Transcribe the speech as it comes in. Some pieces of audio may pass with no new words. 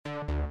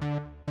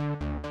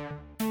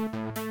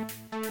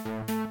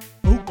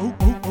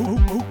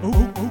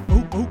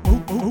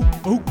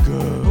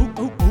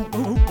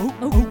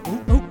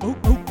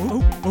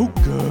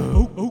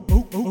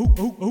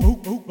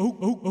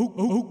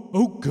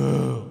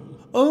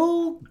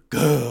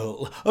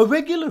a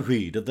regular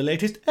read of the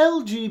latest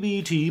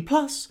LGBT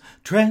plus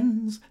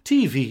trends,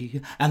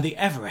 TV, and the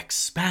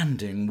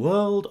ever-expanding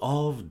world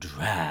of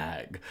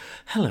drag.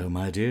 Hello,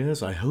 my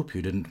dears, I hope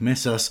you didn't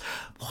miss us.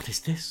 What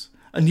is this?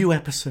 A new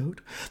episode?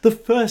 The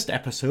first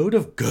episode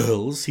of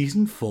Girls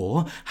Season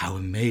 4? How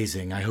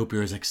amazing. I hope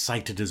you're as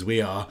excited as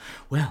we are.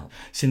 Well,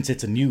 since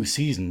it's a new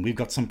season, we've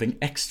got something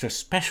extra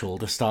special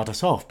to start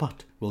us off,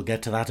 but we'll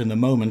get to that in a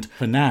moment.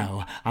 For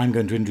now, I'm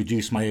going to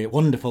introduce my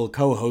wonderful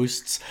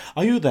co-hosts.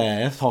 Are you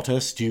there, Thotter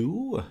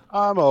Stew?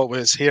 I'm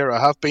always here. I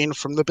have been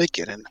from the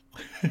beginning.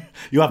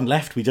 You haven't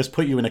left. We just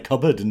put you in a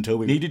cupboard until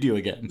we needed you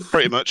again.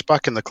 Pretty much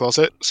back in the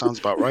closet. Sounds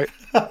about right.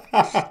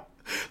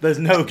 There's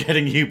no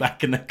getting you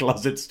back in the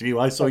closet, Stu.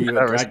 I saw you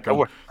at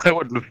DragCon. I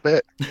wouldn't have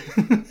fit.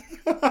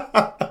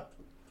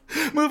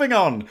 Moving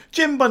on.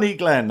 Jim Bunny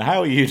Glenn, how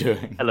are you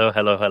doing?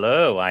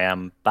 Hello. I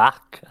am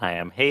back. I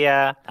am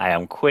here. I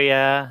am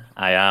queer.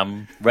 I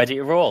am ready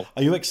to roll.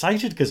 Are you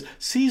excited? Because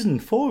Season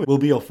 4 will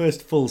be your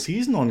first full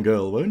season on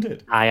Girl, won't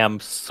it? I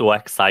am so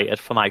excited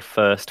for my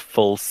first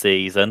full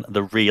season.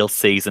 The real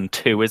Season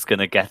 2 is going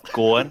to get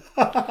going.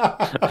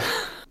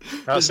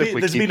 There's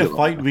been a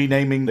fight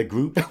renaming the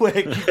group where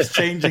it keeps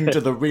changing to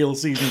the real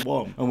Season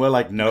 1. And we're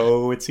like,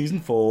 no, it's Season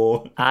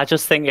 4. I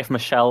just think if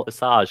Michelle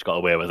Visage got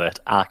away with it,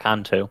 I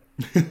can too.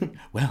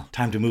 Well,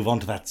 time to move on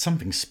to that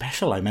something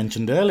special I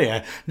mentioned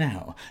earlier.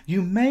 Now,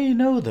 you may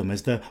know them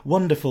as the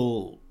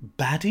wonderful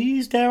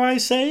baddies, dare I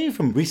say,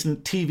 from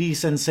recent TV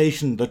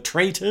sensation The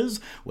Traitors.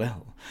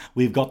 Well,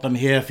 we've got them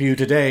here for you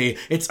today.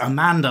 It's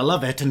Amanda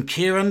Lovett and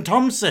Kieran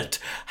Thompson.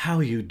 How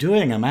are you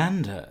doing,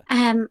 Amanda?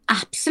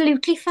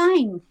 Absolutely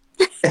fine.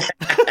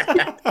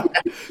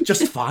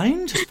 Just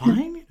fine?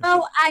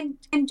 Oh,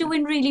 I'm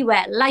doing really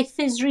well. Life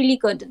is really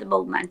good at the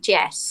moment,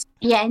 yes.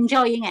 Yeah,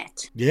 enjoying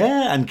it.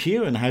 Yeah, and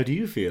Kieran, how do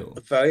you feel?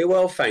 Very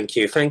well, thank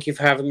you. Thank you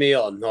for having me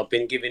on. I've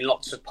been giving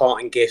lots of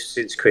parting gifts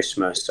since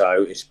Christmas,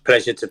 so it's a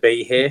pleasure to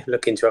be here.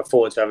 Looking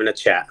forward to having a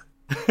chat.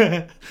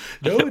 No,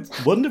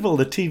 it's wonderful.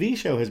 The TV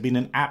show has been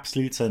an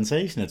absolute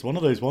sensation. It's one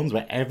of those ones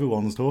where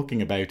everyone's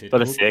talking about it.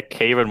 But I say,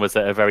 Kieran was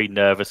at a very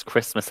nervous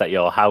Christmas at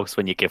your house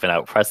when you're giving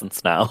out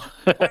presents now.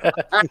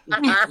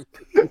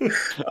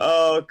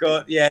 Oh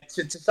God, yeah.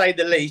 To say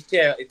the least,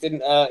 yeah. It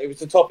didn't. It was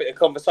the topic of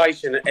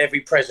conversation at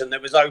every present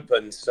that was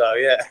opened. So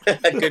yeah,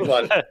 a good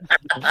one.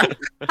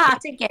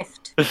 Party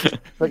gift.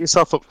 Set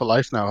yourself up for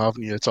life now,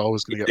 haven't you? It's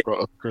always going to get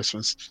brought up at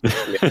Christmas.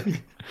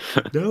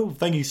 No,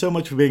 thank you so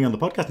much for being on the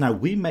podcast. Now,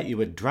 we met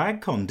you at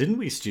DragCon, didn't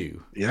we,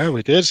 Stu? Yeah,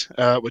 we did,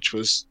 which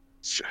was...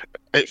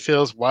 It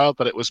feels wild,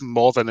 but it was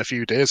more than a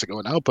few days ago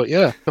now. But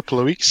yeah, a couple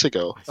of weeks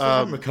ago. I still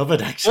haven't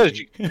recovered,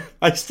 actually.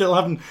 I still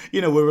haven't...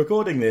 we're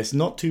recording this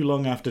not too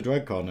long after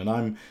DragCon, and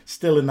I'm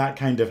still in that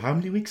kind of... How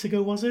many weeks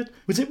ago was it?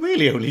 Was it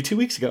really only 2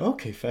 weeks ago?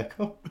 Okay, fair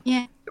call.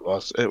 Yeah. It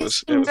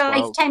was a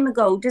lifetime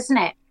ago, doesn't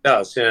it? It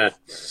does, yeah.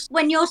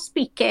 When you're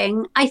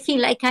speaking, I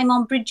feel like I'm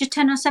on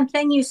Bridgerton or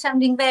something. You're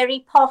sounding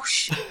very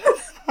posh.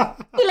 I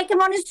feel like I'm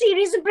on a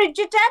series of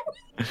Bridgerton.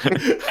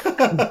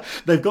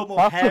 They've got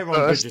more hair on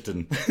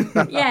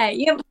Bridgerton. Yeah,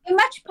 you're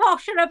much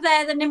posher up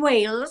there than in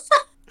Wales.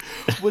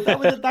 Well,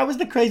 that was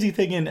the crazy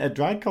thing at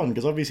DragCon,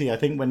 because obviously I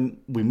think when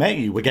we met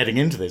you, we're getting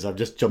into this, I've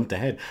just jumped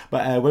ahead,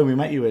 but when we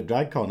met you at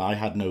DragCon, I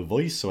had no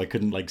voice, so I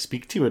couldn't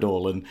speak to you at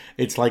all, and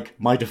it's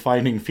my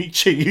defining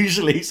feature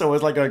usually, so I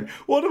was going,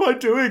 what am I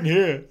doing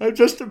here? I'm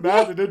just a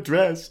man in a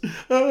dress.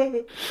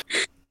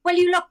 Well,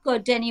 you look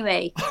good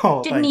anyway.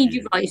 Oh, didn't need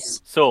your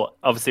voice. So,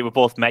 obviously, we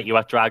both met you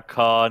at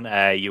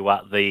DragCon. You were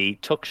at the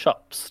Tuck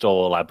Shop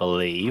stall, I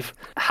believe.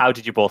 How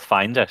did you both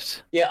find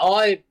it? Yeah,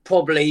 I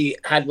probably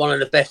had one of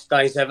the best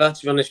days ever,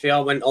 to be honest with you. I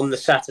went on the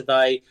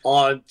Saturday.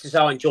 I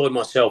enjoyed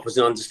myself was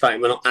an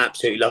understatement. I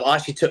absolutely loved it. I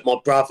actually took my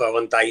brother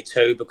on day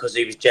 2 because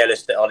he was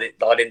jealous that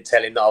I didn't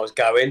tell him that I was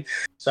going.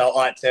 So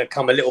I had to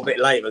come a little bit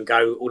later and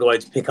go all the way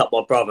to pick up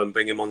my brother and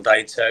bring him on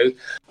day 2.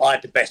 I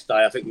had the best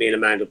day. I think me and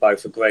Amanda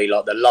both agree.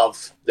 The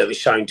love that was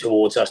shown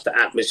towards us, the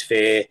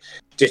atmosphere,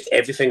 just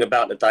everything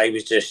about the day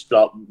was just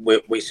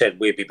we said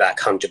we'd be back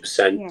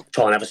 100%. Yeah.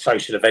 Try and have a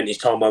social event this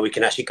time where we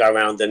can actually go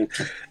around and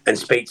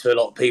speak to a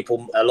lot of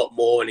people a lot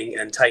more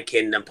and take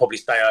in and probably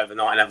stay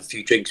overnight and have a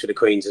few drinks with the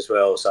Queens as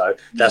well. So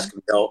that's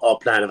going to be our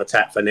plan of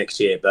attack for next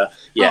year. But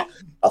yeah,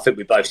 I think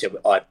we both said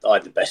I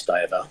had the best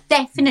day ever.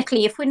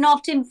 Definitely. If we're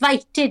not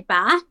invited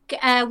back,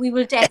 we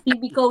will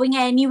definitely be going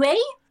anyway.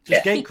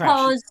 Gate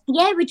crash.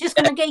 We're just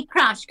going to gate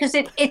crash because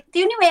the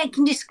only way I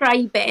can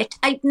describe it,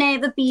 I've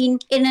never been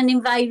in an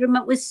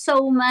environment with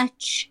so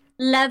much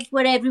love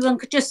where everyone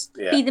could just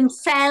be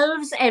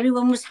themselves.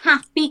 Everyone was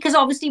happy because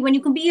obviously when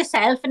you can be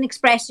yourself and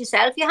express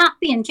yourself, you're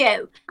happy, and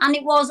and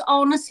it was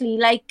honestly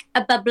like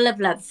a bubble of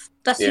love.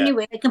 That's the only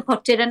way I can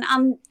put it.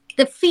 And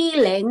the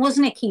feeling,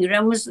 wasn't it,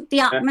 Kieran, was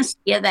the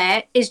atmosphere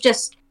there is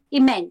just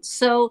immense.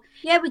 So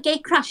we're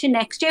gate crashing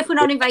next year if we're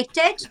not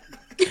invited.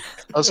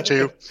 Us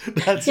too.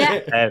 That's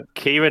it.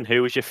 Kieran,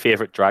 who was your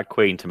favourite drag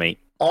queen to meet?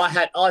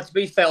 To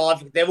be fair,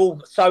 they're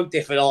all so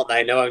different, aren't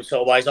they, in their own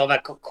sort of ways. I've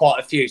had quite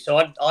a few. So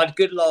I had a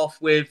good laugh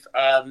with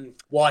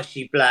Why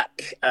She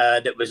Black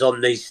that was on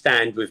the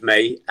stand with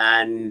me,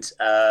 and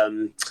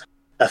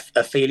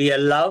Ophelia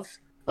Love.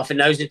 I think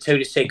those are two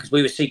to see because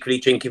we were secretly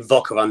drinking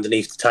vodka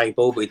underneath the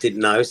table, but we didn't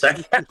know. So,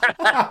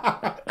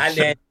 and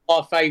then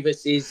my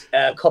favourites is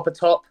Copper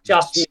Top.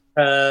 Just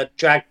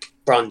drag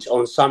brunch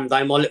on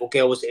Sunday. My little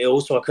girl was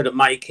ill, so I couldn't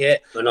make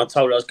it, and I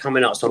told her I was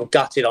coming up, so I'm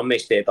gutted I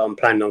missed it, but I'm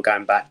planning on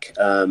going back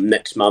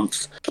next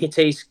month.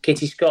 Kitty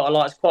Scott, I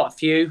like quite a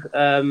few.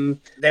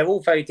 They're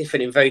all very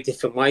different in very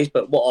different ways,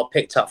 but what I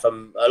picked up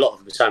from a lot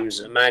of the times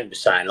Amanda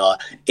was saying, like,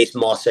 it's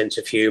my sense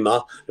of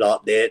humour.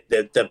 Like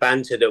the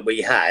banter that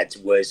we had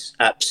was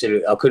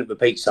absolute. I couldn't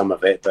repeat some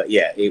of it, but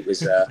yeah, it was.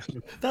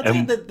 That's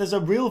it. There's a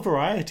real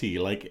variety,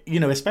 like,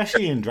 you know,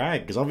 especially in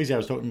drag, because obviously I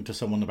was talking to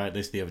someone about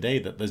this the other day,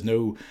 that there's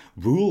no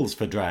rules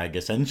for drag,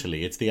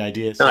 essentially. It's the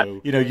idea, so,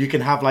 you know, you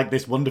can have like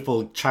this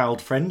wonderful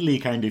child-friendly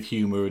kind of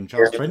humour and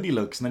child-friendly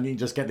looks, and then you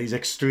just get these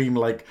extreme,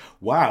 like,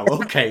 wow,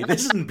 okay,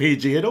 this isn't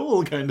PG at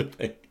all kind of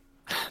thing.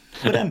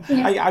 But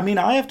I mean,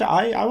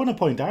 I want to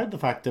point out the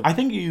fact that I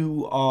think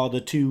you are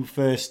the two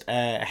first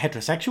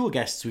heterosexual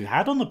guests we've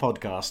had on the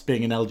podcast,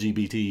 being an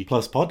LGBT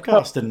plus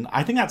podcast, and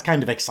I think that's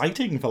kind of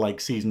exciting for like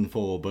season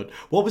 4. But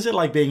what was it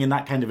like being in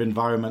that kind of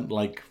environment,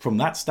 like from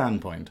that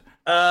standpoint?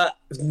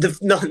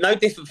 No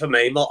different for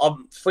me.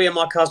 3 of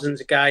my cousins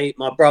are gay.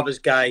 My brother's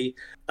gay.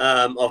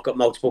 I've got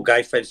multiple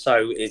gay friends,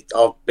 so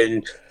I've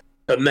been.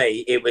 For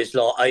me, it was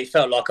like it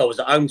felt like I was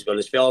at home. To be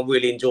honest with you, I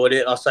really enjoyed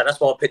it. I say that's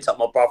why I picked up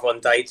my brother on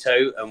day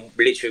 2, and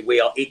literally we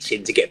are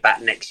itching to get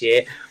back next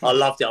year. I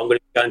loved it. I'm going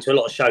to be going to a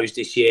lot of shows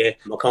this year.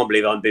 I can't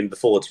believe I haven't been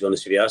before, to be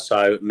honest with you.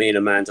 So me and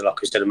Amanda, like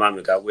I said a moment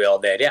ago, we are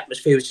there. The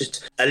atmosphere was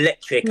just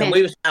electric, and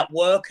we was at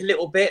work a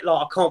little bit.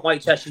 Like I can't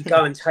wait to actually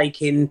go and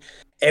take in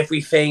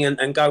everything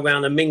and go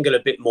around and mingle a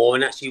bit more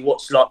and actually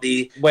watch like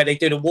where they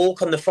do the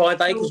walk on the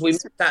Friday,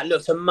 because that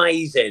looked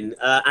amazing.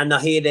 And I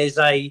hear there's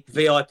a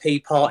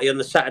VIP party on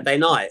the Saturday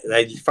night.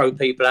 They throw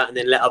people out and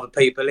then let other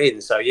people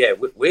in. So yeah,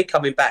 we're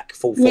coming back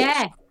full force.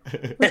 Yeah,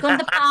 we're going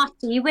to the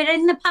party. We're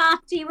in the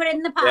party. We're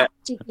in the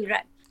party.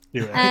 Yeah.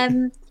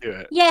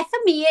 Yeah, for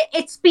me,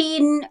 it's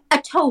been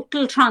a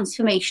total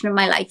transformation of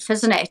my life,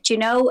 hasn't it? You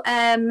know,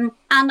 and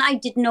I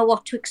didn't know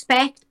what to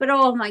expect, but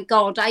oh my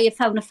God, I have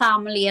found a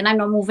family, and I'm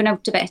not moving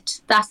out of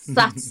it. That's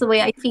the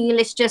way I feel.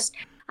 It's just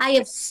I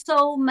have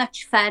so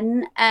much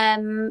fun.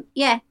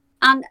 Yeah,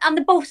 and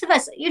the both of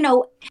us, you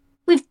know,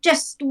 we're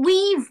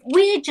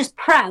just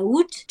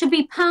proud to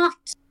be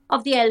part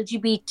of the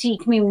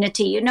LGBT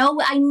community. You know,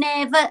 I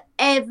never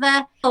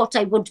ever thought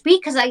I would be,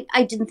 because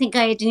I didn't think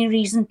I had any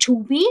reason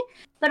to be.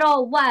 But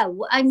oh wow,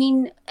 I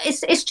mean,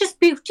 it's just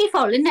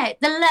beautiful, isn't it?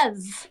 The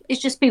love is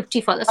just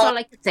beautiful. That's all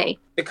I can say.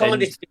 The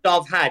kindest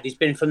I've had has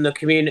been from the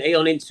community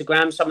on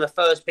Instagram. Some of the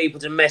first people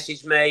to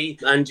message me,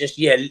 and just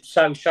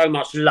so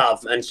much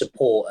love and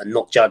support, and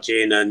not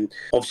judging, and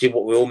obviously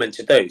what we're all meant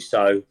to do.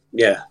 So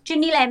yeah,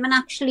 Ginny Lemon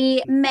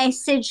actually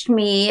messaged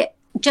me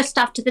just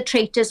after The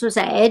Traitors was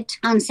aired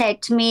and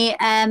said to me,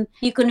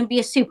 you're going to be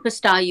a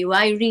superstar, you.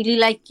 I really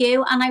like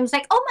you. And I was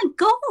like, oh my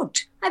God,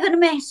 I've had a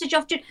message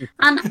after.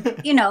 And,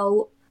 you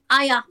know,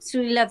 I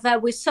absolutely love her.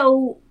 We're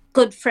so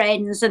good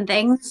friends and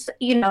things,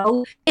 you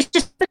know. It's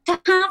just to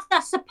have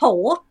that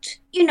support,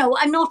 you know,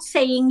 I'm not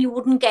saying you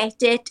wouldn't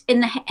get it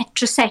in the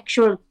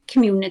heterosexual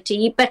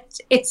community, but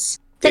it's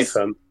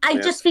different. I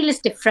just feel it's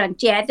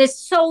different. Yeah, there's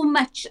so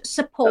much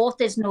support.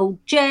 There's no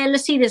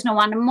jealousy. There's no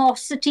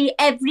animosity.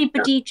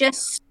 Everybody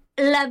just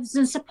loves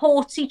and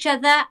supports each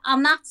other,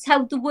 and that's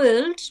how the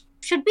world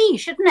should be,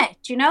 shouldn't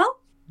it? You know?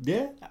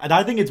 Yeah, and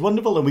I think it's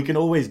wonderful, and we can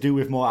always do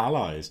with more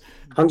allies.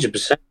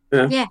 100%.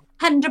 Yeah,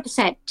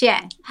 100%.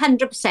 Yeah,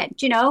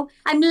 100%. You know,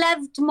 I'm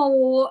loved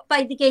more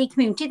by the gay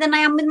community than I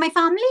am with my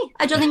family.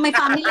 I don't think my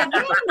family love me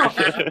enough.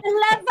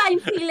 The love I'm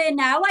feeling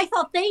now, I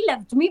thought they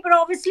loved me, but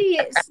obviously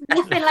it's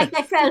nothing like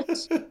I felt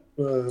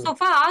so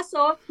far.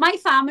 So my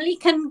family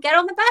can get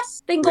on the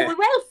bus. They can go with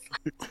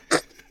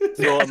Wilf.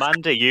 So,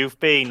 Amanda, you've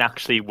been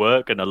actually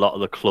working a lot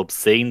of the club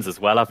scenes as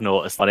well, I've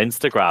noticed on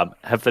Instagram.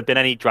 Have there been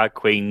any drag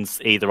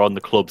queens either on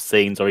the club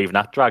scenes or even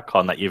at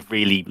DragCon that you've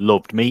really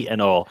loved meeting,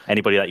 or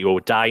anybody that you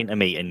were dying to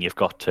meet and you've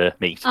got to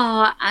meet?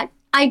 Oh,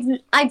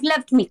 I've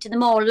loved meeting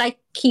them all. Like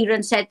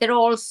Kieran said, they're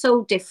all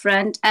so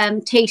different.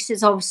 Tace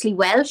is obviously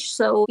Welsh,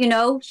 so, you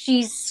know,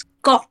 she's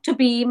got to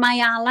be my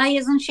ally,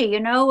 isn't she? You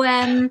know,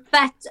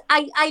 but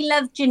I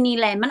love Ginny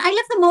Lemon. I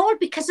love them all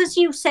because, as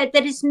you said,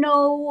 there is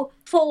no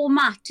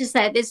format, is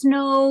there? There's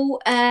no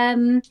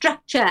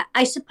structure.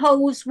 I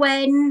suppose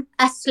when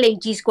us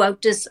ladies go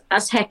out as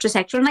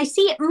heterosexual, and I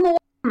see it more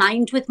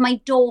mind with my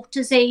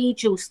daughter's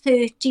age, who's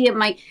 30,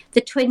 and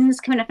the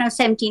twins coming up now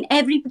 17,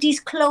 everybody's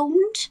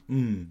cloned.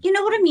 You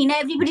know what I mean?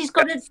 Everybody's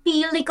got to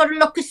feel, they've got to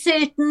look a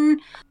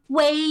certain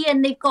way,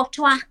 and they've got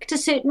to act a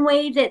certain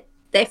way, that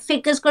their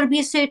figure's got to be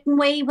a certain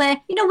way, where,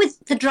 you know,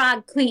 with the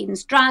drag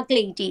queens, drag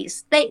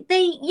ladies,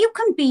 you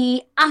can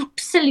be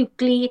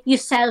absolutely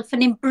yourself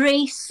and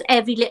embrace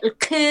every little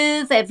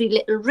curve, every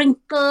little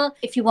wrinkle.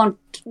 If you want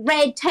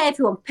red hair, if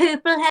you want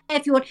purple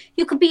hair,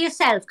 you can be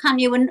yourself, can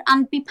you?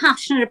 And be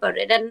passionate about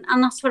it,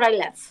 and that's what I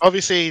love.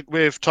 Obviously,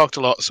 we've talked a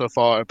lot so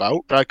far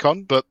about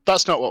DragCon, but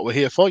that's not what we're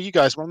here for. You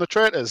guys were on The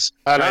Traitors,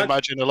 and I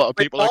imagine a lot of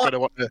people are going to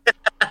want to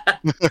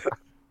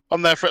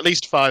I'm there for at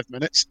least 5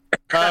 minutes.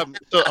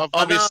 So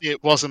obviously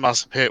it was a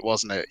massive hit,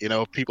 wasn't it? You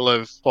know, people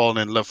have fallen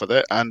in love with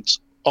it, and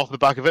off the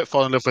back of it,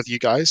 fallen in love with you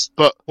guys.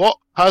 But what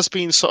has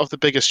been sort of the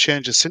biggest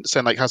changes since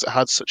then? Like, has it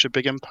had such a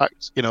big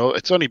impact? You know,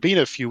 it's only been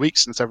a few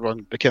weeks since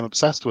everyone became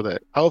obsessed with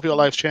it. How have your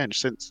lives changed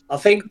since? I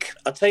think,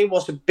 I'll tell you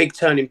what's a big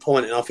turning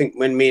point, and I think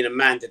when me and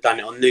Amanda done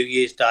it on New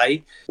Year's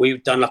Day,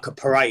 we've done like a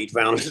parade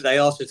round. They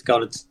asked us to go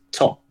on a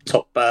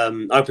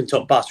open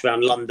top bus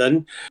around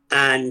London,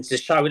 and the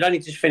show had only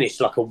just finished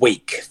like a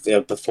week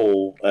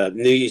before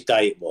New Year's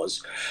Day it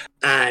was.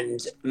 And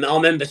I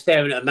remember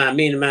staring at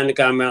me and Amanda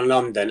going around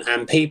London,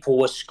 and people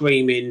were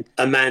screaming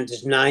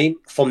Amanda's name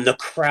from the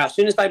crowd. As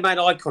soon as they made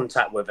eye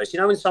contact with us, you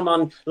know, when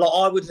someone, like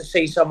I would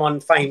see someone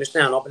famous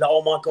now, and I'd be like,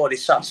 oh my God,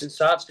 it's such and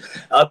such.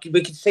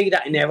 We could see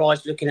that in their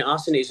eyes looking at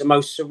us, and it's the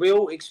most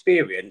surreal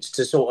experience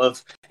to sort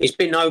of, it's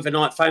been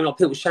overnight fame, like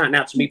people shouting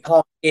out to me,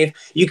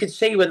 if you could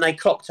see when they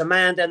clocked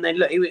Amanda, and then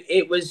look,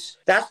 it was,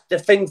 that's the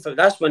thing,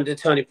 that's when the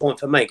turning point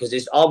for me,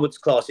 because I would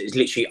class it as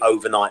literally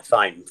overnight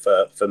fame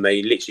for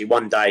me. Literally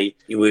one day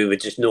we were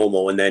just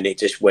normal, and then it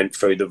just went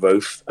through the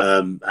roof.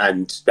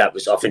 And that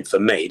was, I think for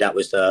me, that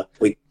was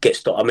we get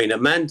stopped. I mean,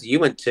 Amanda, you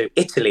went to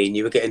Italy and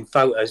you were getting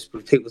photos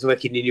with people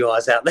working in your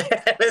eyes out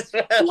there as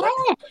well.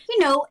 Yeah, you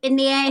know, in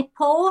the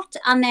airport,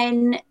 and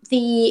then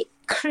the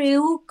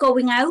crew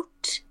going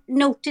out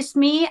noticed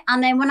me,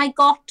 and then when I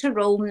got to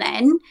Rome,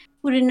 then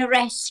we're in a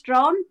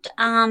restaurant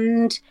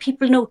and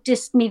people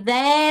noticed me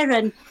there.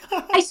 And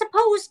I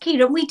suppose,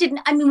 Kieran,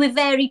 we're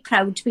very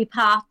proud to be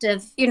part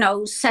of, you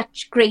know,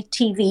 such great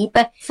TV.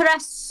 But for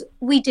us,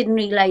 we didn't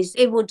realise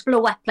it would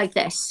blow up like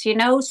this, you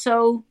know,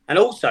 so... And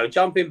also,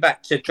 jumping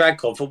back to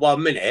DragCon for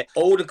 1 minute,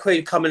 all the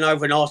crew coming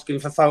over and asking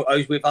for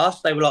photos with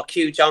us, they were like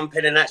queue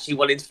jumping and actually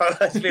wanting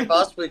photos with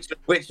us, which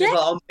was like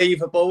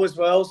unbelievable as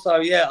well. So,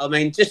 yeah, I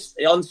mean, just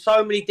on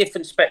so many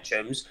different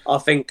spectrums, I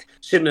think,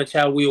 similar to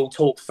how we all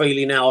talk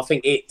freely now, I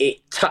think it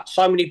touched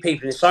so many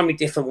people in so many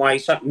different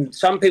ways.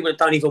 Some people that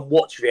don't even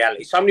watch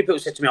reality. So many people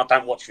said to me, I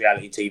don't watch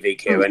reality TV,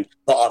 Kieran,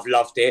 but I've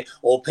loved it.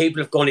 Or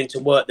people have gone into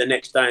work the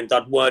next day and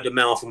done word of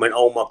mouth and went,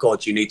 oh my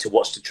God, you need to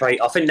watch the trade.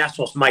 I think that's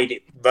what's made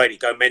it really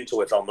go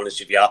mental, if I'm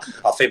honest with you.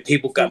 I think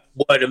people go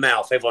word of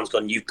mouth, everyone's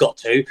gone, you've got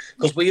to,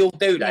 because we all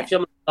do that. Yeah.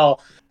 If you're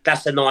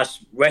that's a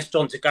nice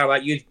restaurant to go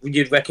out, you'd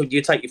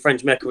take your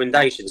friends'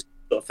 recommendations,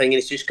 sort of thing, and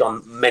it's just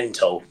gone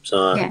mental.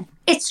 So yeah,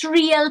 it's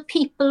real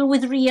people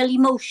with real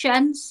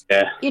emotions.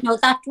 Yeah, you know,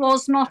 that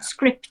was not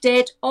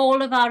scripted.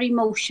 All of our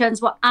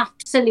emotions were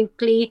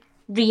absolutely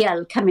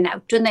real coming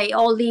out, and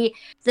all the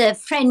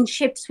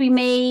friendships we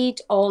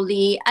made,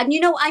 and you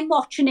know, I'm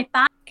watching it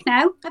back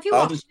now. Have you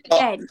watched it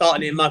again?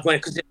 Starting it in my brain,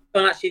 because I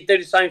can actually do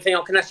the same thing.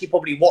 I can actually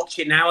probably watch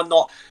it now and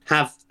not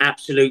have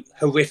absolute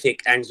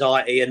horrific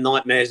anxiety and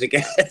nightmares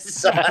again.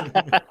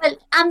 Well,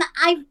 and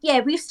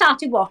we've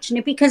started watching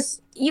it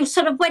because you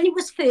sort of, when it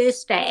was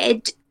first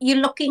aired, you're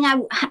looking at,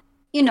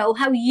 you know,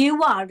 how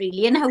you are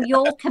really and how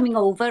you're coming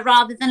over,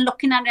 rather than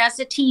looking at it as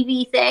a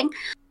TV thing.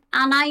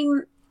 And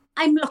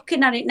I'm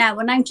looking at it now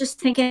and I'm just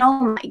thinking, oh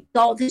my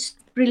God, this is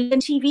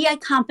brilliant TV. I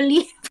can't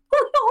believe we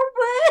all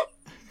were.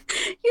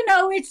 You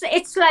know,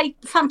 it's like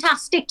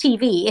fantastic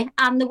TV,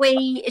 and the way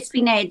it's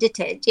been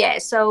edited,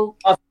 so...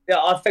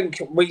 I think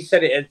we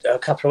said it a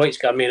couple of weeks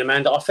ago, me and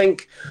Amanda. I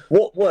think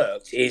what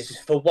worked is,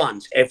 for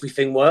once,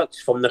 everything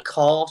worked, from the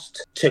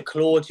cast to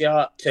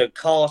Claudia to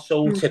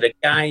Castle to the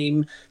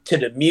game to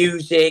the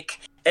music.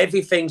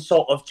 Everything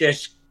sort of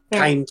just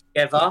came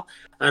together,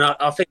 and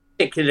I think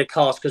particularly the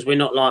cast, because we're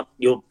not like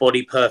your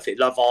Body Perfect,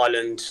 Love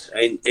Island,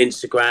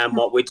 Instagram.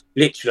 What we're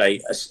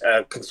literally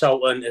a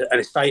consultant, an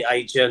estate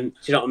agent. Do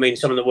you know what I mean?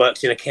 Someone that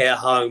works in a care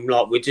home.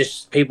 Like, we're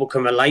just, people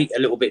can relate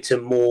a little bit to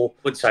more.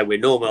 I would say we're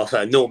normal. I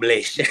say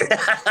normalish.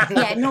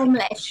 Yeah,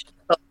 normalish.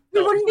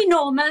 We wouldn't be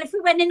normal if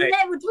we went in there,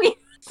 would we?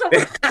 So,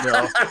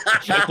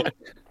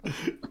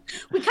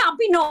 we can't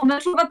be normal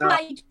to have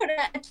applied for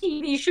a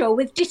TV show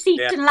with deceit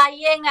and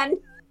lying, and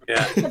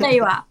so there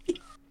you are.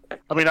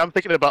 I mean, I'm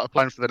thinking about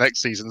applying for the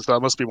next season, so I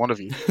must be one of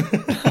you.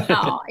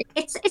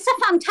 It's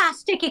a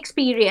fantastic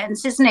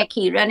experience, isn't it,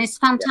 Kieran? It's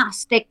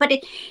fantastic, but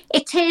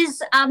it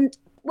is. And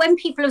when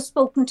people have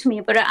spoken to me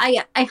about it,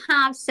 I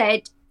have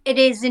said it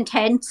is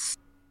intense.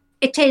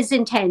 It is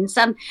intense,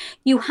 and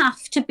you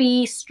have to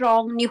be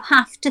strong. You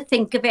have to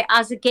think of it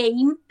as a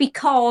game,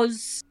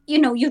 because you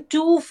know you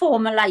do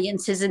form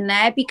alliances in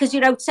there, because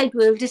your outside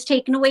world is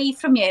taken away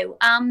from you,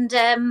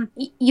 and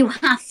you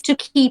have to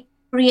keep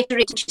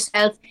reiterating to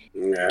yourself,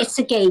 it's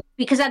a game,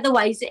 because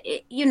otherwise,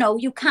 you know,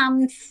 you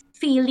can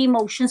feel the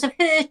emotions of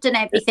hurt and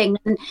everything.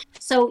 And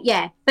so,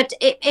 but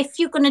if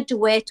you're going to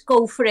do it,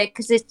 go for it,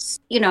 because it's,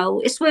 you know,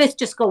 it's worth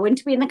just going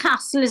to be in the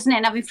castle, isn't it,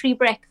 and having free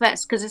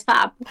breakfast, because it's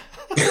fab.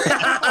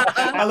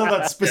 I love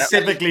that,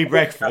 specifically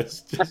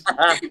breakfast.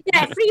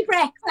 Yeah, free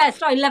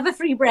breakfast. I love a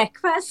free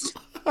breakfast.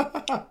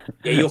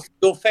 Yeah,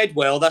 you're fed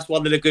well. That's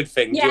one of the good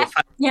things.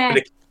 Yeah,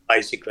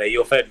 basically.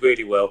 You're fed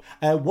really well.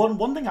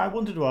 One thing I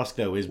wanted to ask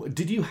though is,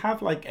 did you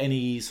have like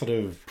any sort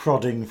of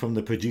prodding from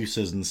the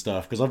producers and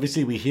stuff? Because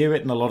obviously we hear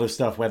it in a lot of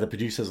stuff where the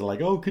producers are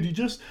like, "Oh, could you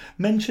just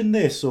mention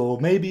this, or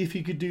maybe if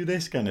you could do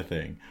this kind of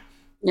thing."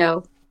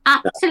 No,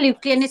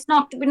 absolutely, and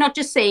we're not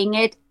just saying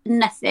it.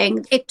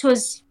 Nothing. It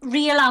was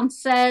real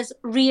answers,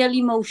 real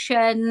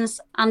emotions,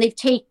 and they've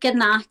taken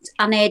that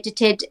and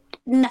edited.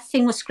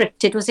 Nothing was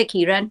scripted, was it,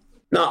 Kieran?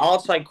 No,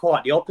 I'd say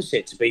quite the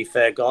opposite, to be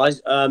fair,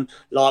 guys.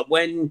 Like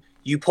when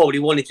you probably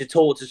wanted to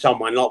talk to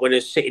someone, like when it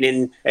was sitting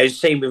in a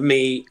scene with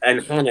me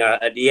and Hannah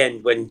at the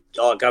end, when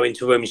I go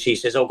into a room and she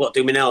says, "I've got to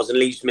do my nails," and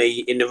leaves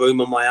me in the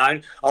room on my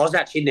own. I was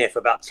actually in there for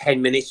about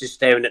 10 minutes just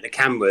staring at the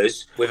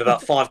cameras with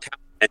about 5 cameras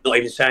and not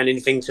even saying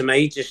anything to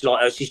me. Just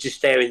like she's just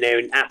staring there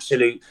in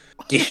absolute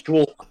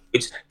distraught.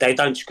 They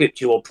don't script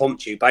you or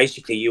prompt you.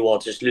 Basically, you are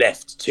just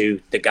left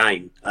to the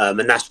game.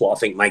 And that's what I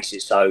think makes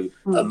it so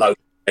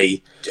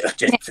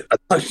just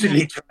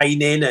emotionally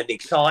draining and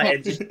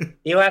exciting.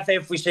 You have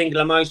every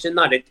single emotion.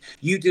 No,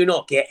 you do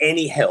not get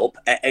any help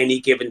at any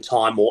given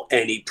time or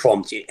any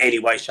prompt in any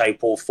way,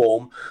 shape or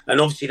form. And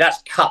obviously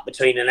that's cut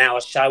between an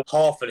hour show.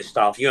 Half of the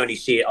stuff, you only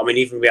see it. I mean,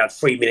 even if we had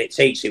 3 minutes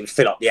each, it would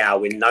fill up the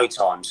hour in no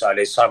time. So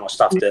there's so much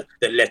stuff that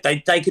left.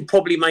 They could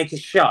probably make a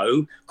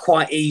show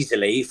quite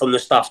easily from the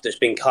stuff that's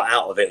been cut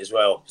out of it as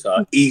well.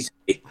 So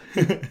easily.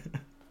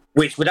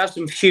 Which would have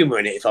some humour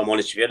in it, if I'm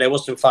honest with you. There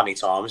was some funny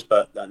times,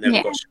 but that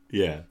never got...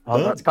 Yeah. Oh,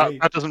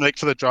 that doesn't make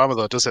for the drama,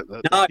 though, does it?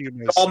 No,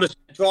 drama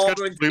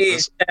and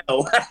tears.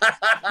 So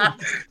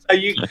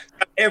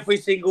every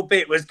single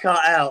bit was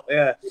cut out,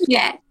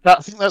 Yeah. I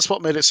think that's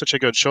what made it such a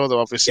good show, though,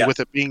 obviously. With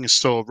it being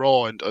so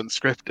raw and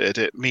unscripted,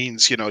 it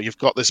means, you've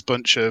got this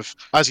bunch of,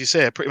 as you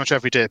say, pretty much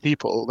everyday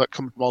people that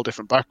come from all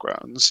different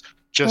backgrounds,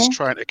 just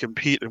trying to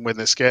compete and win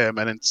this game.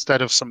 And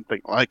instead of something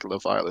like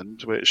Love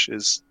Island, which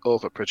is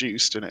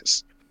overproduced and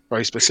it's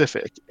very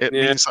specific, it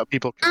means that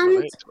people can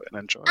relate to it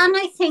and enjoy it. And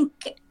I think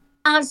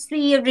as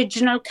the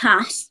original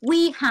cast,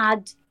 we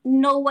had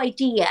no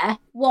idea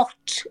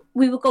what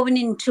we were going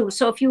into.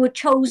 So if you were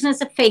chosen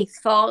as a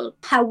faithful,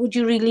 how would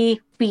you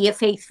really be a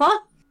faithful?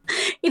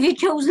 If you're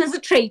chosen as a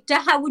traitor,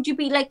 how would you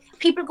be? Like,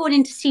 people going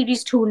into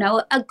series 2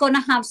 now are going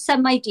to have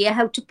some idea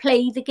how to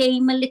play the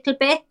game a little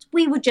bit.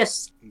 We were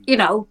just,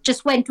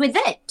 just went with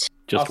it.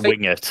 Just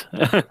wing it.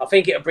 I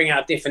think it'll bring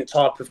out a different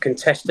type of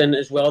contestant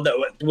as well that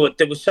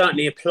will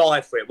certainly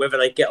apply for it, whether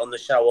they get on the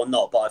show or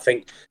not. But I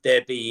think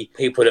there'd be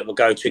people that will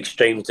go to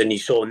extremes than you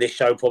saw in this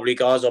show, probably,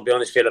 guys. I'll be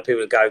honest with you,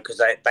 people would go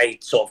because they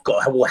sort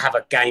of will have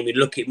a game and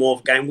look at more of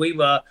a game. We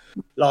were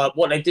like,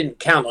 what they didn't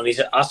count on is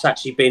us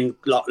actually being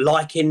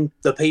liking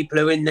the people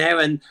who are in there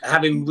and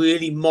having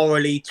really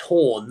morally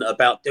torn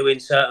about doing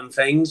certain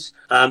things.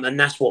 And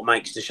that's what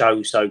makes the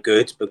show so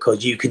good,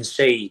 because you can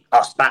see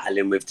us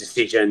battling with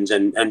decisions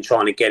and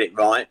trying to get it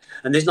right.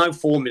 And there's no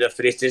formula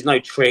for this. There's no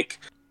trick.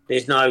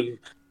 There's no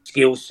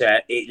skill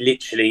set. It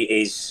literally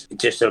is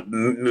just a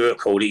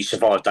miracle that you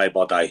survive day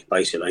by day,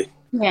 basically.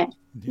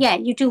 Yeah,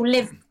 you do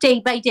live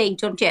day by day,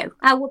 don't you?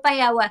 Hour by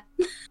hour.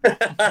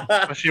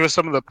 Especially with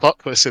some of the plot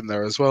twists in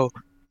there as well.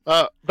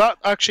 That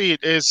actually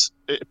it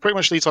pretty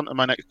much leads on to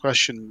my next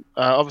question.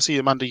 Obviously,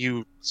 Amanda,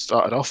 you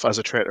started off as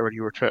a traitor and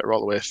you were a traitor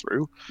all the way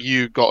through.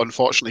 You got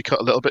unfortunately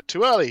cut a little bit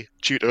too early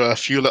due to a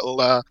few little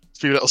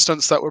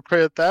stunts that were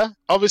played there.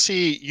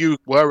 Obviously, you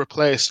were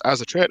replaced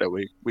as a traitor.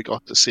 We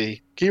got to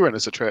see Kieran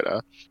as a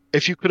traitor.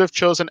 If you could have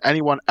chosen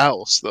anyone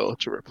else, though,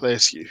 to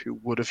replace you, who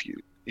would have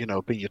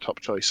been your top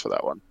choice for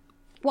that one?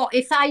 What,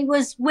 if I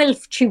was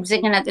Wilf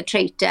choosing another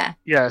traitor?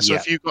 Yeah, so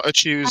if you got to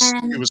choose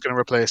who was going to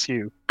replace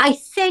you. I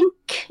think,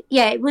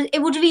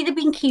 it would have either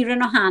been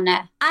Kieran or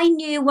Hannah. I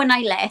knew when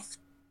I left,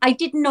 I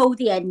didn't know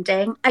the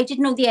ending. I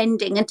didn't know the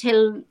ending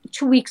until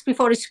 2 weeks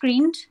before it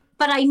screened.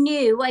 But I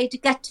knew, I had a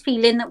gut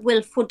feeling that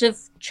Wilf would have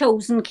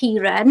chosen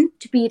Kieran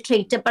to be a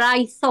traitor. But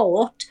I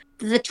thought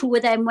the two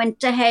of them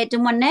went ahead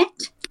and won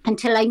it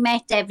until I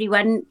met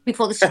everyone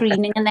before the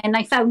screening. And then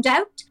I found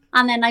out.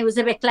 And then I was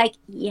a bit like,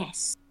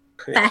 yes.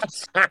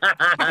 But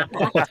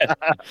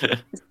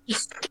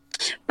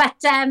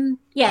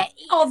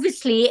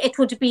obviously it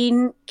would have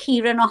been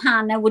Kieran or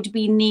Hannah would have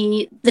been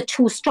the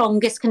two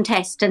strongest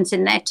contestants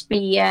in there to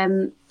be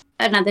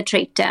another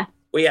traitor.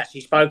 We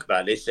actually spoke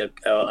about this at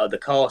the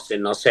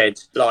casting. I said,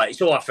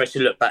 it's all right for us to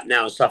look back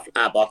now and stuff like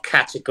that, but I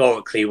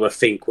categorically would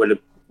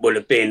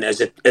have been as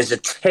a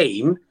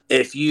team.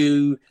 I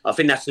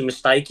think that's a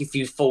mistake. If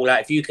you fall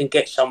out, if you can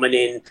get someone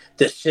in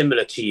that's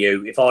similar to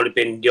you, if I'd have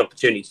been the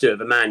opportunity to do it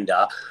with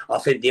Amanda, I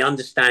think the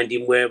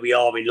understanding where we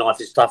are in life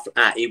and stuff like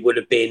that, it would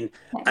have been,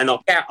 and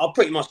I'll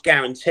pretty much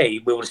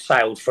guarantee we would have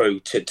sailed through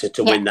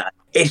to win that.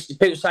 If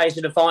people say it's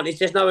an advantage,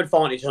 there's no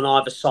advantage on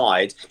either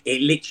side. It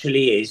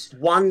literally is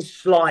one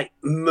slight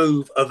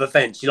move of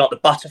events. You like the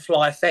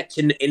butterfly effect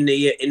in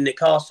the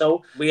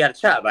castle. We had a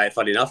chat about it,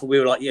 funny enough, and we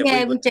were like, we did.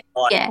 It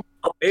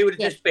would have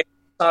just been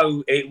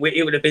it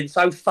would have been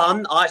so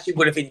fun. I actually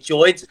would have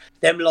enjoyed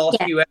them last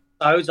few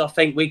episodes. I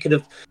think we could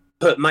have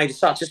made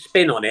such a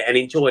spin on it and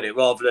enjoyed it,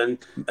 rather than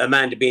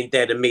Amanda being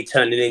dead and me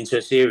turning into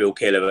a serial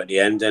killer at the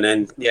end. And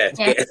then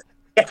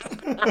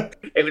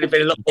It would have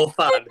been a lot more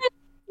fun.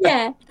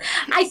 Yeah.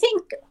 I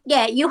think,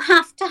 you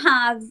have to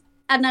have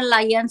an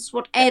alliance,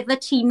 whatever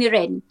team you're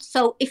in.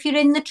 So if you're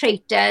in the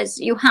Traitors,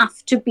 you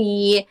have to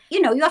be,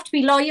 you have to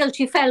be loyal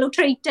to your fellow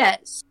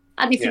Traitors.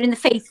 And if you're in the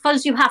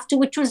Faithfuls, you have to,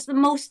 which was the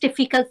most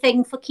difficult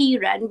thing for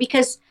Kieran,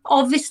 because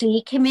obviously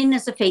he came in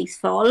as a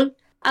Faithful,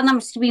 and that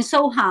must have been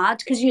so hard,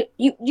 because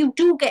you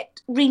do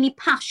get really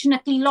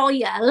passionately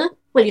loyal,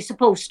 well, you're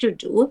supposed to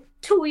do,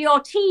 to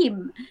your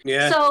team.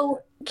 Yeah.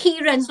 So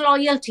Kieran's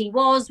loyalty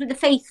was with the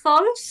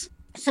Faithfuls.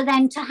 So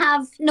then to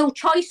have no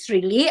choice,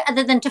 really,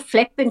 other than to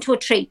flip into a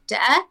traitor,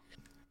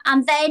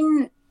 and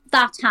then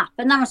that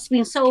happened, that must have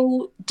been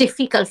so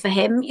difficult for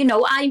him.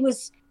 I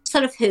was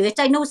sort of hurt.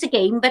 I know it's a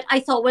game, but I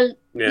thought,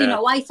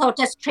 I thought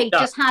as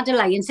traitors had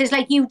alliances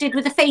like you did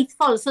with the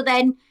Faithfuls. So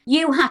then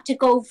you had to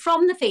go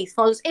from the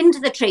Faithfuls into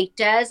the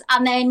Traitors,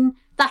 and then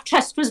that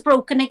trust was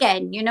broken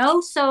again,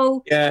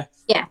 So, yeah.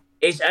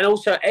 And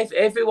also,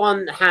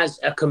 everyone has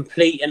a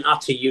complete and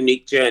utter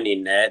unique journey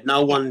in there.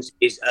 No one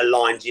is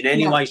aligned in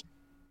any way,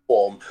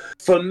 form.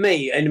 For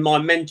me, and my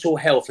mental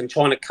health and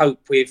trying to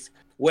cope with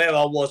where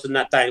I was on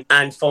that day,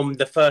 and from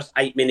the first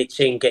 8 minutes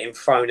in getting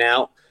thrown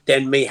out,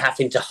 then me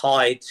having to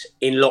hide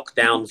in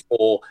lockdown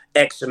for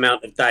X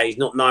amount of days,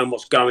 not knowing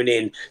what's going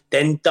in,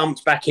 then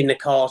dumped back in the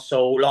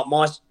castle. Like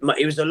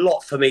it was a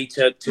lot for me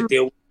to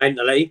deal with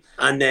mentally,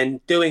 and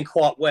then doing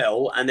quite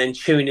well, and then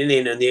tuning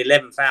in the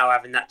 11th hour,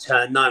 having that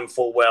turn, knowing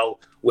full well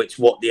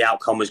what the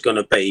outcome was going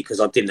to be, because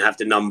I didn't have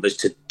the numbers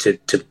to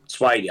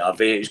sway it. I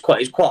mean, it's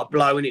quite a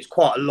blow, and it's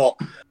quite a lot.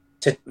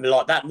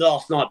 Like that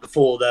last night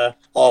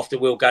after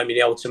Will gave me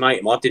the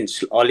ultimatum, I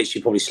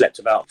literally probably slept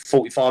about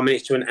 45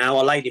 minutes to an hour.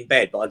 I laid in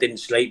bed, but I didn't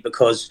sleep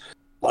because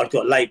I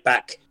got laid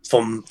back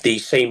from the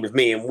scene with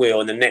me and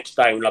Will, and the next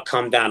day when I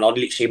come down,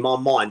 my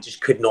mind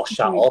just could not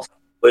shut off.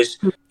 It was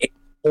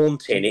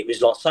haunting. It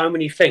was like so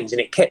many things,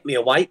 and it kept me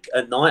awake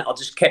at night. I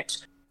just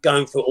kept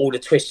going through all the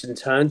twists and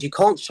turns. You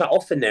can't shut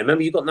off in there.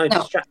 Remember, you've got no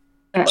distraction.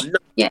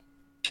 Yeah.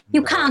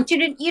 You can't.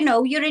 You're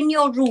in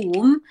your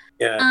room,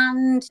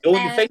 and all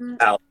you think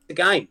about the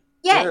game.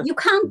 Yeah, you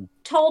can't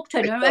talk to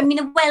anyone. I mean,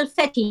 a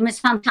well-fed team is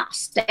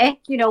fantastic,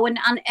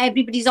 and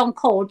everybody's on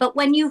call. But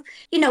when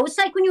it's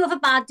like when you have a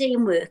bad day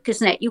in work,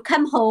 isn't it? You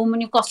come home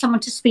and you've got someone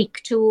to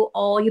speak to,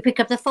 or you pick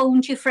up the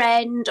phone to your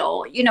friend,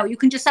 or, you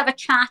can just have a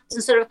chat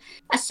and sort of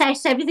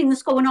assess everything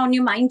that's going on in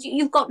your mind.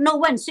 You've got no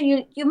one. So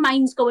your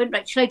mind's going,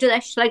 right, should I do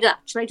this? Should I do that?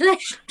 Should I do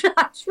this? Should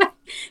I do that?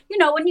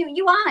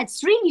 And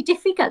it's really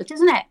difficult,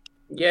 isn't it?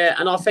 Yeah,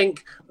 and I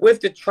think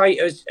with the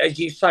Traitors, as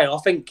you say, I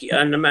think you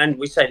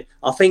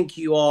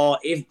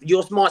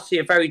might see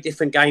a very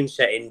different game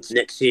setting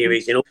next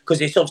series, because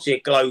it's obviously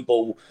a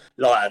global,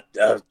 like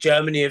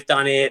Germany have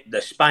done it,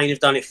 Spain have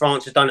done it,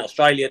 France have done it,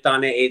 Australia have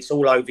done it, it's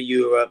all over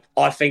Europe.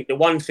 I think the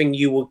one thing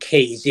you will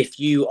key is if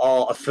you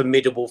are a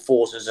formidable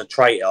force as a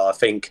traitor, I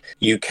think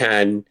you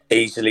can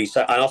easily.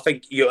 So, and I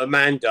think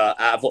Amanda,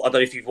 I don't know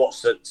if you've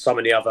watched some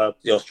of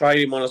the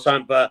Australian one or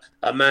something, but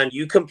Amanda,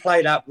 you can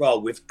play that role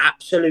with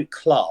absolute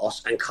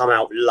class and come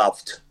out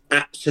loved,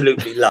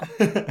 absolutely loved.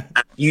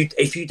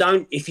 If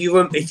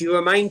you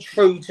remain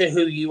true to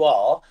who you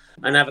are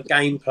and have a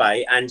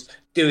gameplay and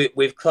do it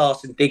with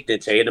class and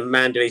dignity, and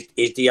Amanda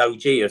is the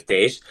OG of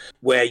this,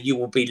 where you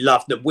will be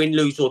loved. Win,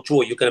 lose or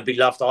draw, you're going to be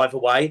loved either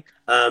way.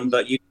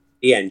 But at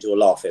the end, you're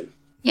laughing.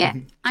 Yeah,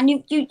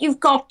 and you've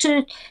got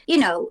to,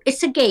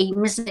 it's a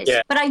game, isn't it?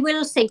 Yeah. But I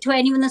will say to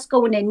anyone that's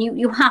going in,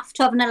 you have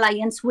to have an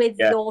alliance with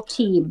your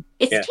team.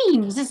 It's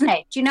teams, isn't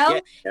it? Yeah.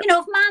 If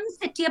Man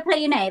City are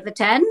playing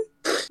Everton,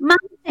 Man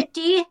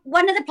City,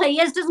 one of the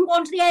players doesn't go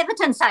onto the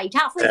Everton side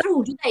halfway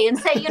through, do they? And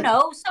say,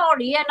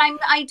 sorry, and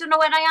I don't know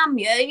where I am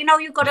here.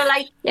 You've got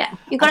to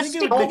you've got to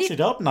stick it would with mix it.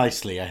 it up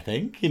nicely, I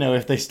think.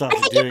 If they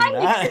started doing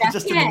that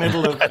just in the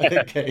middle of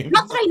the game.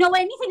 Not that I know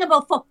anything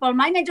about football,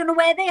 mine. I don't know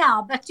where they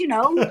are, but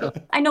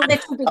I know they're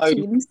two big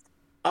teams.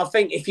 I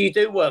think if you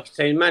do work a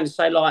team, man,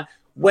 say like,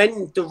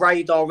 when the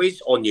radar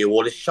is on you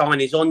or the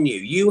shine is on you,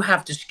 you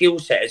have the skill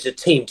set as a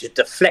team to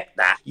deflect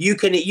that. You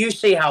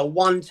see how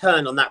one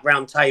turn on that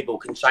round table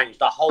can change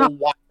the whole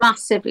way.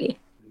 Massively.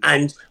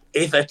 And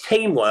if a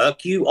teamwork,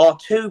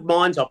 two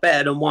minds are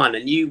better than one,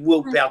 and you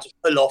will be able to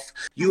pull off,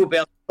 you will be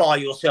able to buy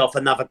yourself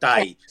another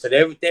day. So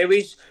there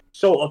is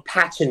sort of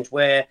patterns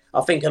where I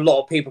think a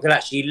lot of people can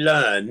actually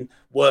learn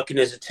working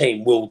as a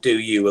team will do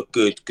you a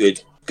good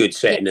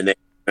setting in the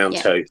round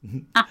two.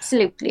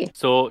 Absolutely.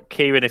 So,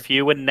 Kieran, if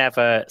you were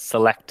never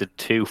selected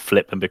to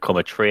flip and become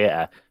a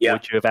traitor,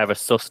 would you have ever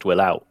sussed Will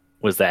out?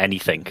 Was there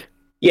anything?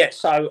 Yeah,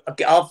 so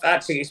I've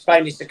actually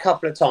explained this a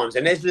couple of times,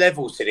 and there's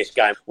levels to this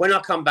game. When I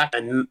come back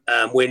and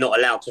we're not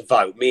allowed to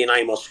vote, me and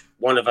Amos,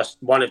 one of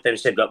them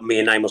said that me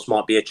and Amos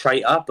might be a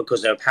traitor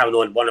because they're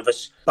paranoid. Both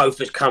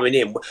of us coming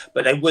in,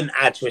 but they wouldn't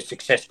add to a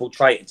successful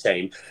traitor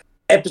team.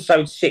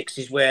 Episode 6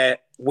 is where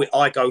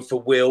I go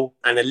for Will,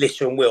 and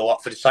Alyssa and Will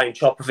up for the same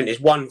chop. I think there's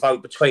one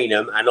vote between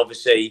them, and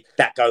obviously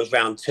that goes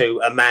round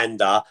to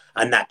Amanda,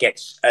 and that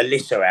gets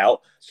Alyssa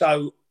out.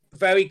 So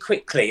very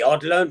quickly,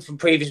 I'd learned from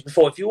previous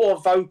before, if you are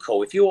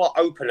vocal, if you are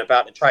open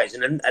about the traitors,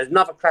 and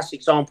another classic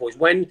example is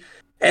when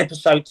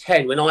episode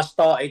 10, when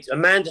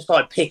Amanda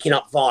started picking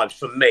up vibes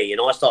from me and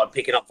I started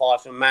picking up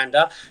vibes from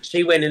Amanda.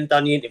 She went and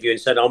done the interview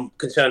and said, I'm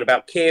concerned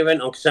about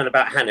Kieran, I'm concerned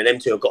about Hannah, them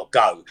two have got to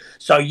go.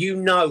 So you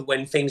know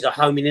when things are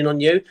homing in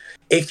on you.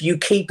 If you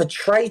keep a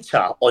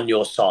traitor on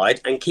your side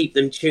and keep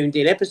them tuned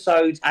in.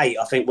 Episode 8,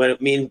 I think, when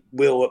me and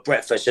Will were at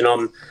breakfast and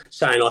I'm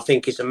saying I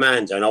think it's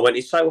Amanda, and I went,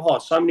 it's so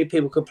hard, so many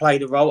people could play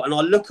the role, and I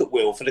look at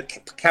Will for the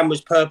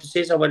camera's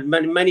purposes. I went,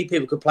 many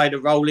people could play the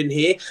role in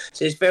here.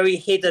 So there's very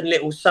hidden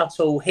little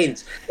subtle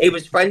hints. It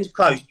was friends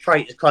close,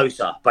 traitors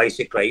closer,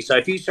 basically. So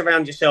if you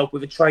surround yourself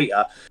with a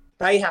traitor,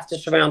 they have to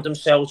surround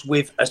themselves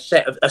with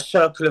a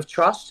circle of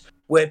trust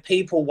where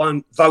people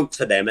won't vote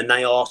for them and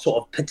they are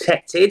sort of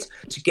protected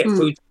to get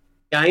through the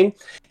game.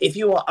 If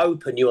you are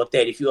open, you are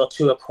dead. If you are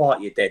too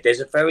quiet, you're dead. There's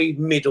a very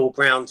middle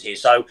ground here.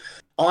 So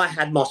I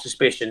had my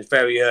suspicions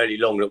very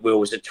early on that Will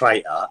was a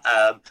traitor,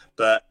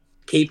 but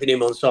keeping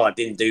him on side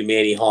didn't do me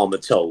any harm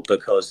at all,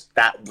 because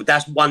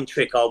that's one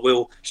trick I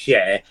will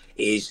share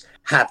is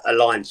have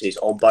alliances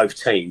on both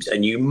teams,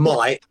 and you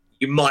might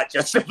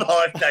just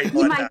survive.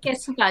 You might get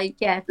survived,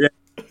 yeah.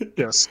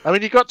 Yes, I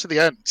mean you got to the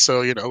end,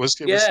 so it was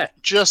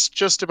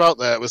just about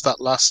there. It was that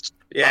last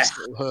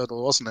little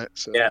hurdle, wasn't it?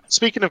 So,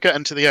 speaking of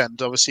getting to the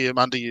end, obviously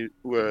Amanda, you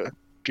were a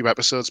few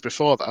episodes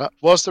before that.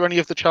 Was there any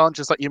of the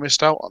challenges that you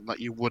missed out on that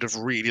you would have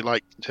really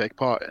liked to take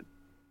part in?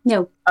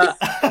 No.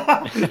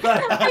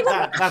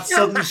 That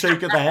sudden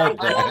shake of the head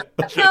there.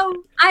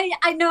 No,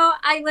 I know.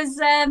 I was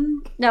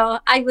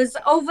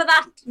over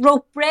that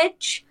rope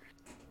bridge.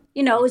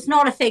 It's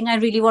not a thing I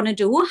really want to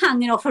do,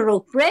 hanging off a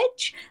rope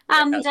bridge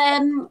and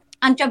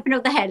jumping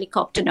out the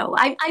helicopter. No,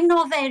 I'm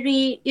not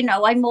very,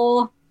 I'm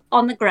more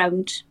on the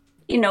ground.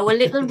 A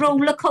little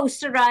roller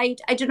coaster ride.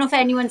 I don't know if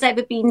anyone's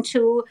ever been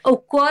to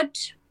Oakwood.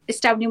 It's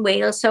down in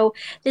Wales. So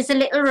there's a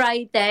little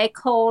ride there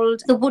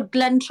called the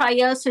Woodland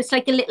Trial. So it's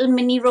like a little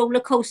mini roller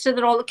coaster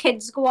that all the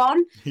kids go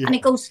on, and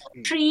it goes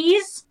through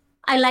trees.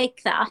 I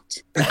like that,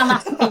 and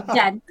that's me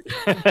done.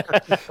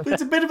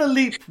 It's a bit of a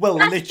leap. Well,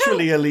 that's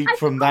literally true. A leap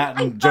from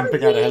that and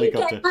jumping out of a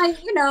helicopter. Get my,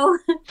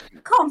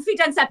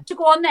 confidence up to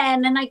go on there,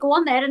 and then I go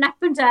on there and up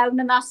and down,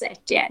 and that's it.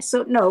 Yeah.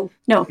 So no,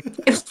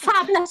 it was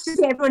fabulous to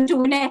see everyone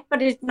doing it,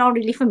 but it's not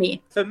really for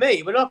me. For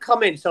me, when I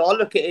come in, so I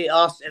look at it,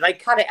 they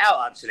cut it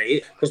out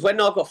actually, because when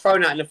I got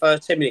thrown out in the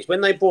first 10 minutes,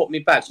 when they brought me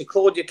back, so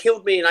Claudia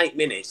killed me in 8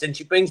 minutes, and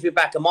she brings me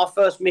back, and my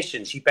first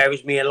mission, she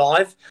buries me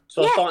alive.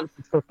 So I'm starting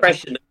to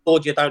impression that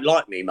Claudia don't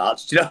like me much.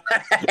 Do you know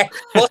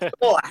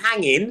what?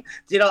 Hanging.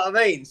 Do you know what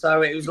I mean?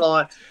 So it was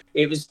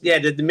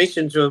the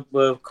missions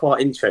were quite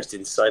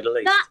interesting, to say the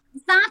least.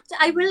 That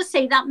I will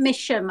say, that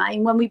mission,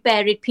 mine, when we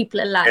buried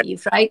people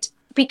alive, right?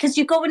 Because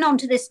you're going on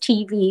to this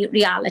TV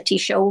reality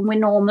show and we're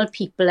normal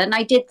people, and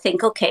I did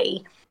think,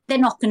 okay, they're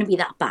not going to be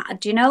that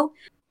bad,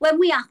 When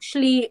we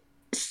actually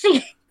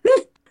see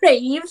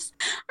graves,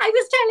 I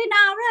was telling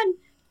Aaron,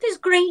 there's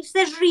graves,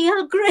 there's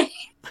real graves.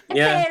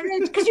 Yeah.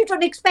 Because you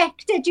don't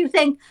expect it. You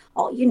think,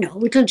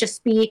 it'll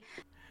just be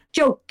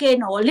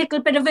joking, or a little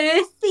bit of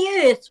earth. The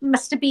earth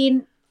must have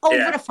been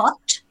over a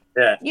foot.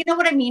 Yeah. You know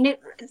what I mean?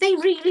 They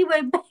really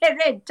were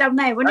buried down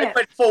there, weren't they?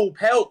 Went full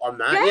pelt on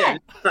that, yeah.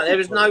 There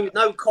was no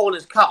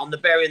corners cut on the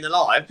burying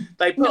alive.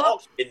 They put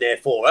oxygen there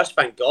for us,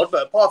 thank God.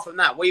 But apart from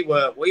that, we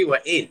were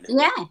in.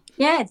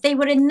 Yeah, they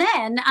were in there.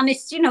 And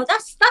it's,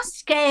 that's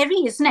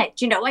scary, isn't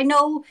it? I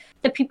know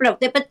the people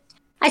out there, but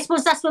I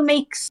suppose that's what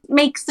makes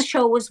the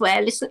show as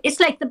well. It's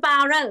like the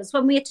barrels.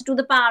 When we had to do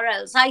the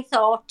barrels, I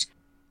thought,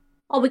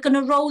 we're going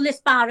to roll this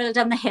barrel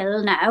down the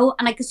hill now,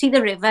 and I can see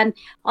the river, and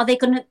they're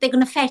going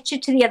to fetch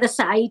it to the other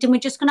side, and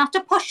we're just going to have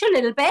to push a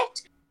little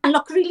bit and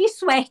look really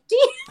sweaty,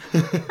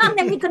 and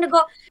then we're going to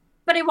go.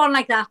 But it wasn't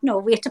like that. No,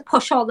 we had to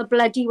push all the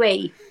bloody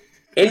way.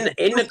 In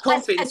the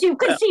coffins, as you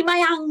can see,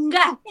 my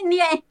anger in the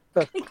end.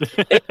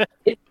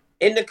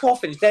 In the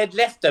coffins, they'd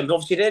left them.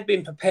 Obviously, they'd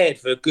been prepared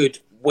for a good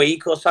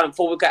week or something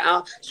before we got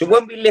out. So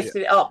when we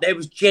lifted it up, there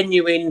was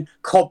genuine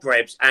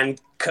cobwebs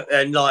and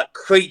like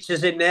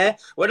creatures in there.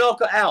 When I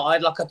got out, I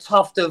had like a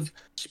tuft of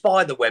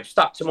spider web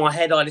stuck to my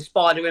head. I had a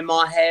spider in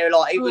my hair.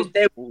 Like it was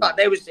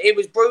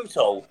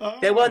brutal.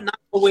 There weren't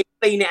nothing we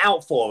clean it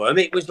out for them.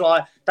 It was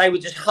like they were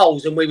just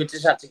holes, and we would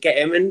just have to get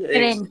them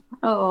in.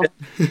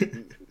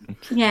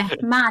 Yeah,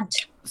 mad.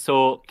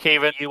 So,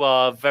 Kieran, you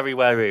are very,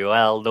 very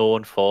well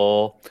known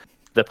for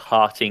the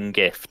parting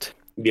gift.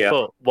 Yeah.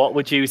 But what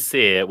would you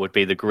say would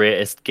be the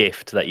greatest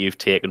gift that you've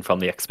taken from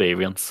the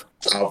experience?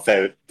 Oh,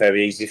 very,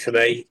 very easy for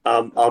me.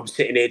 I'm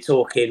sitting here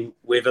talking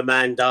with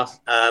Amanda.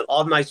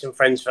 I've made some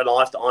friends for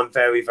life that I'm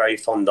very, very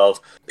fond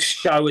of.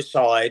 Show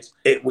aside,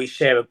 we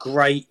share a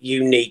great,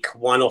 unique,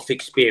 one-off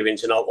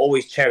experience, and I'll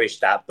always cherish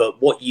that.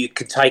 But what you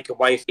can take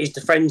away is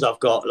the friends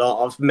I've got. Like,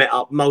 I've met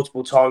up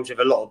multiple times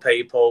with a lot of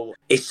people.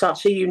 It's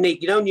such a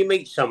unique, when you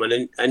meet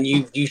someone and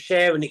you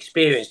share an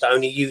experience that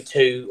only you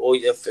two or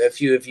a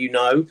few of you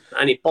know,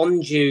 and it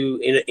bonds you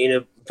in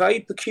a very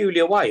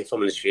peculiar way, if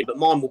I'm honest with you. But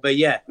mine will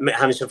be,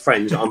 having some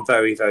friends that I'm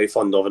very, very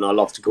fond of and I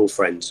love to call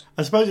friends.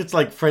 I suppose it's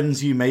like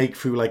friends you make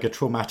through like a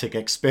traumatic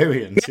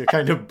experience. You're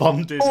kind of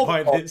bonded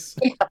by this.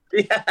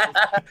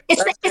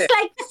 It's like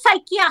the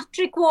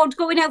psychiatric ward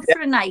going out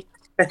for a night.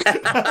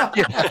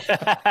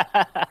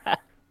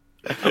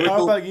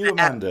 How about you,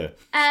 Amanda?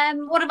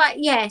 What about,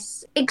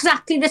 yes,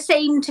 exactly the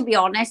same, to be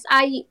honest.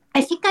 I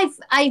think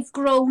I've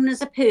grown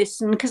as a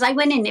person because I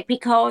went in it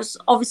because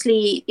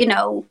obviously,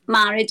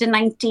 married at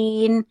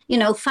 19,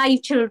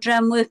 5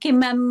 children, working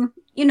mum,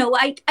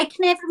 I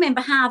can never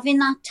remember having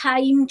that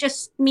time,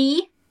 just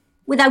me,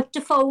 without the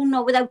phone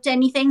or without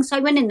anything. So I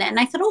went in there and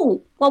I thought,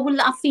 oh, what will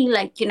that feel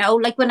like,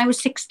 like when I was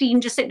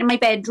 16, just sitting in my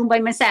bedroom by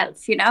myself,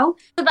 So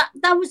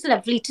that was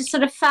lovely to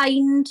sort of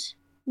find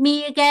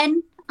me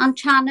again and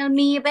channel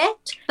me a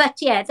bit. But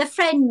yeah, the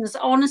friends,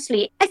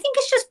 honestly, I think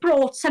it's just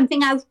brought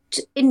something out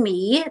in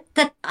me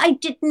that I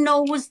didn't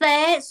know was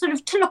there, sort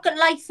of to look at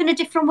life in a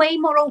different way,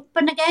 more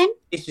open again.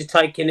 This is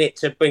taking it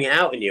to bring it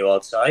out in you,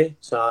 I'd say.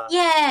 So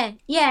yeah,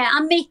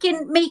 I'm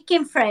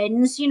making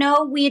friends.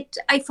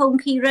 I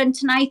phoned Kieran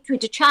tonight, we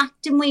had a chat,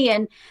 didn't we?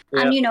 And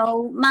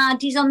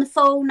Maddie's on the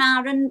phone.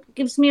 Aaron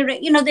gives me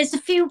there's a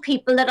few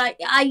people that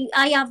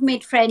I have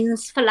made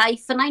friends for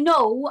life, and I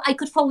know I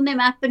could phone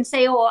them up and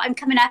say, oh, I'm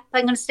coming up,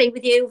 I'm going to stay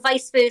with you,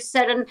 vice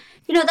versa. And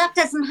that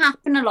doesn't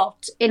happen a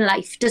lot in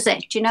life, does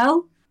it?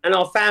 And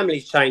our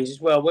families change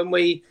as well.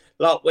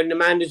 When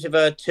Amanda's with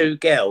her 2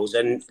 girls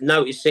and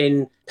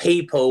noticing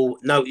people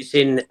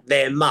noticing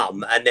their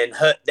mum and then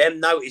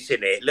them noticing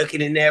it, looking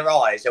in their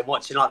eyes and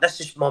watching like, that's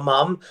just my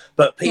mum.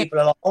 But people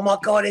are like, oh my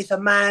God, it's a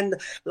man.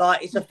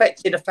 Like, it's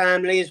affected the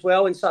family as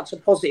well in such a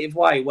positive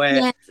way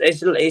where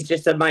it's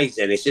just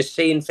amazing. It's just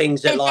seeing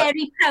things that they're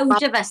very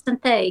proud of us,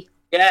 aren't they?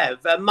 Yeah,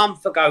 a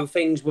month ago,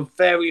 things were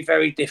very,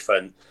 very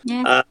different.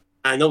 Yeah.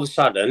 And all of a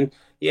sudden,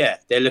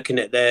 they're looking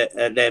at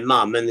their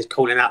mum and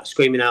they're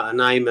screaming out her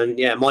name. And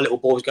my little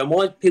boy was going,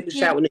 why are people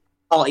shouting at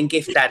parting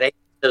gift, Daddy?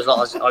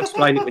 I'll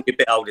explain it when you're a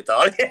bit older,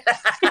 darling.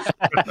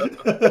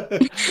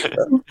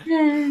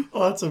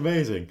 Oh, that's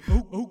amazing.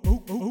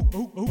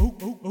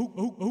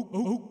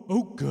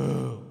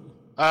 Girl.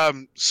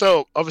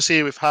 So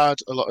obviously we've had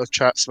a lot of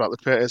chats about the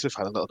creators. We've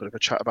had a little bit of a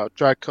chat about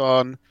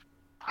DragCon.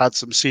 Had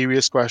some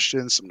serious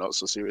questions, some not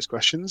so serious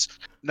questions.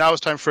 Now it's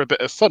time for a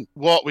bit of fun.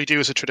 What we do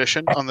as a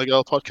tradition on the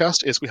Girl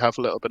Podcast is we have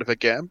a little bit of a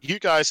game. You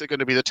guys are going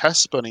to be the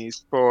test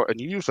bunnies for a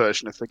new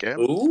version of the game.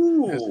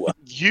 Ooh.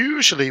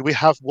 Usually we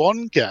have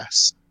one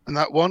guest, and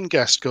that one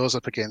guest goes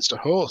up against a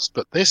host.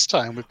 But this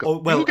time we've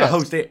got a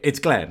host. It's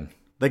Glenn.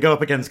 They go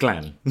up against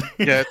Glenn.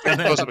 Yeah, it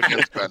goes up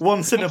against Glenn.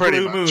 Once in a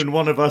blue moon,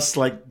 one of us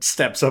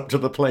steps up to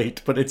the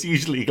plate, but it's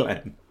usually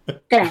Glenn.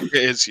 It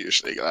is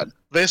usually Glenn.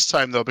 This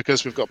time though,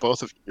 because we've got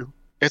both of you,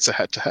 it's a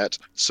head-to-head.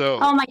 So.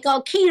 Oh my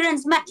God,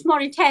 Kieran's much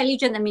more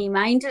intelligent than me,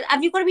 mind.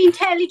 Have you got to be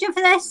intelligent for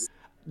this?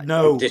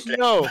 No.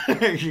 No.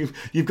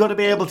 You've got to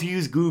be able to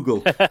use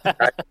Google.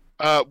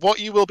 What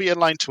you will be in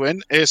line to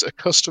win is a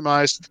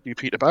customised New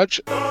Peter badge.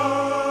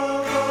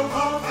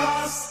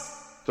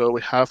 So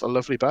we have a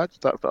lovely badge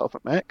that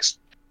Velvet makes.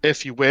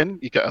 If you win,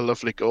 you get a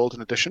lovely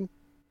golden edition.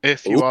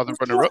 If you are the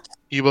runner-up,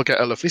 you will get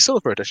a lovely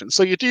silver edition.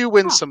 So you do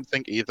win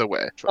something either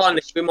way.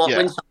 We might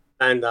win something.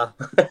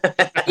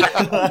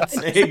 That's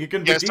it. You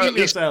can redeem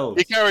yourself.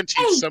 You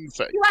guarantee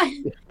something.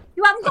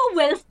 You haven't got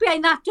Wilf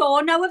behind that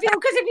door now, have you?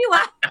 Because if you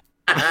are...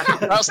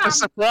 That's the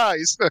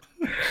surprise.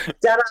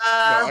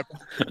 Ta-da! No,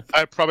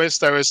 I promise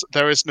there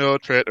is no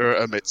traitor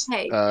amidst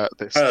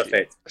this.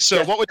 Perfect.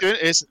 So what we're doing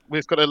is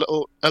we've got a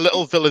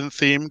little villain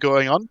theme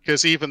going on,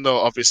 because even though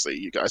obviously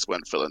you guys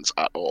weren't villains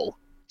at all,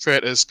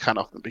 traitors can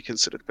often be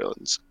considered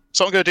villains.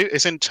 So what I'm going to do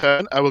is, in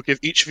turn, I will give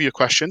each of you a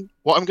question.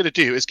 What I'm going to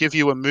do is give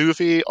you a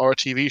movie or a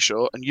TV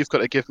show, and you've got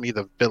to give me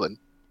the villain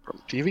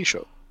from the TV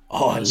show.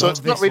 Oh, I love so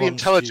it's not really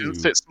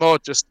intelligence, it's more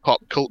just pop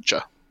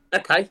culture.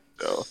 Okay.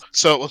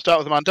 So we'll start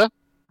with Amanda.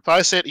 If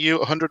I say to you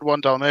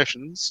 101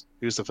 Dalmatians,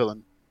 who's the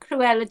villain?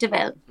 Cruella de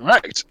Vil.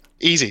 Right.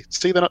 Easy.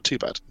 See, they're not too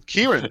bad.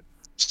 Kieran.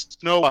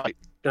 Snow White.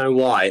 Snow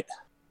White.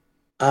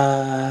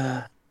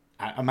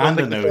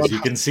 Amanda knows. You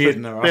can see it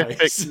in her eyes.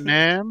 Specific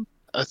name?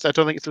 I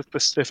don't think it's a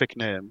specific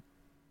name.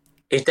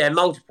 Is there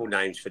multiple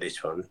names for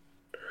this one?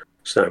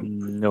 So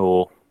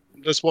no.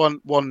 There's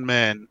one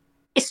main.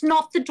 It's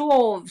not the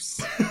dwarves.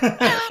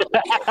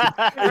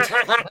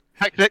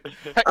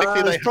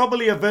 Technically, there's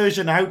probably a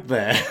version out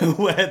there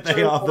where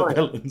they are the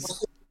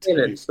villains.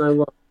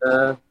 Snow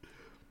White.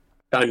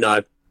 Don't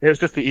know. It was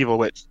just the evil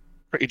witch.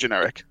 Pretty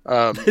generic.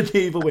 The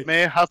evil witch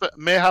may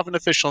have an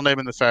official name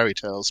in the fairy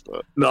tales,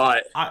 but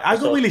right. I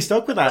got really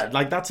stuck with that.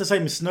 Like, that's the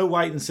same as Snow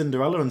White and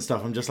Cinderella and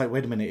stuff. I'm just like,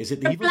 wait a minute, is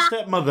it the evil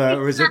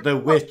stepmother or is it the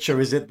witch or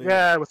is it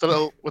the with the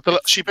little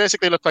she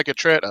basically looked like a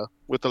traitor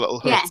with the little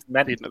hood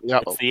leading at the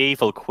apple. It's the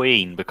evil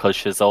queen because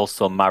she's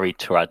also married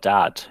to her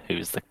dad,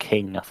 who's the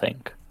king, I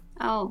think.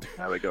 Oh,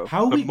 there we go.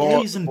 How we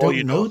gays and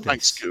don't know this?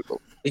 Thanks,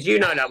 Google. Did you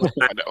know that was?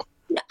 I know.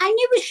 I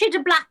knew she had a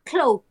black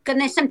cloak and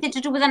there's something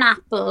to do with an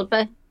apple,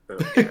 but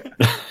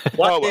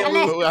Well,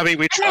 Unless- I mean,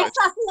 we tried. Unless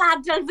that's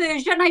the adult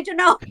version, I don't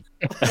know.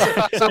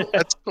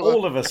 That's cool.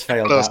 All of us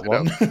failed Close that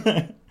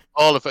one.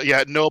 All of it.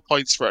 Yeah, no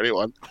points for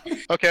anyone.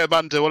 Okay,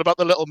 Amanda, what about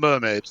the Little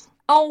Mermaid?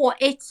 Oh,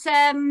 it's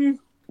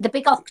the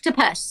big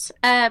octopus.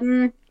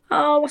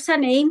 What's her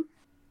name?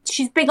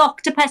 She's big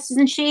octopus,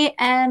 isn't she?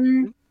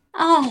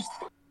 Oh,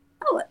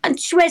 and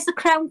she wears the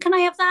crown. Can I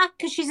have that?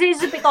 Because she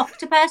is a big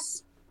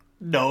octopus.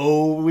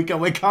 No, we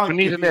can't. I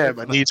need a give you name.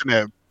 I that. need a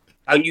name.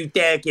 Don't you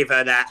dare give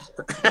her that.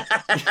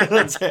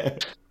 That's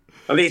it.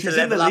 I need to She's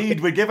in the level up. lead.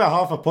 We give her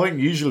half a point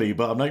usually,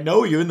 but I'm like,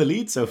 no, you're in the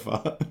lead so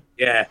far.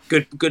 Yeah,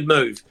 good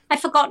move.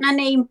 I've forgotten her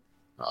name.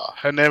 Oh,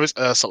 her name is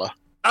Ursula.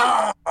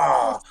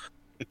 Oh,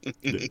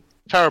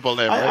 Terrible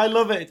name, I right?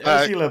 love it,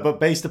 Ursula, but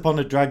based upon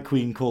a drag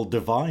queen called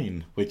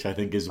Divine, which I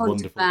think is Oh,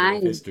 wonderful bit of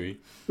Divine. history.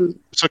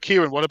 So,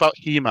 Kieran, what about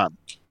He-Man?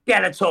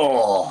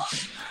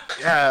 Skeletor.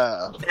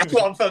 Yeah. That's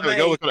one for There we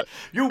go. me. We got it.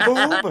 You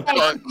boob!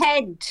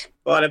 Head.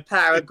 What a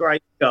power of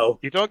great goal.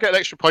 You don't get an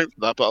extra point for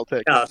that, but I'll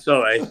take it. Oh,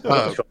 sorry.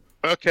 Oh.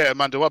 Okay,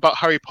 Amanda, what about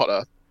Harry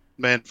Potter,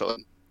 main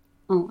villain?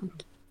 Oh,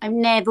 I've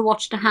never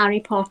watched a Harry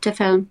Potter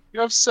film. You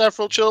have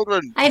several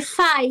children. I have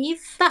 5.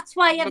 That's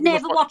why I've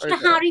never watched a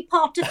Harry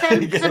Potter film,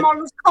 because I'm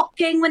always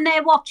cooking when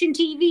they're watching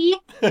TV.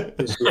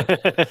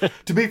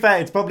 To be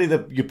fair, it's probably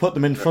you put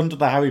them in front of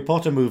the Harry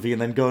Potter movie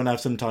and then go and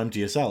have some time to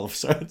yourself.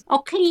 So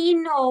Or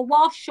clean, or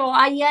wash, or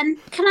iron.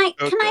 Can I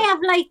Okay. have,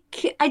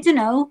 like, I don't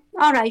know.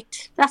 All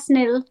right, that's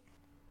nil.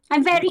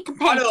 I'm very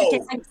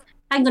competitive.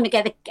 I'm gonna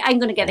get the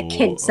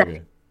kids. Oh,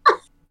 okay.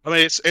 I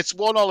mean, it's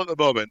 1-1 at the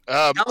moment.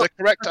 The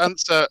correct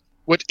answer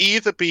would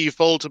either be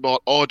Voldemort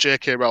or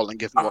J.K. Rowling,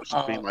 given what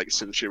she's been like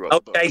since she wrote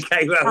the book.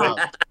 Okay, well.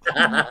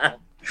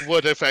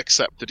 Would have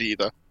accepted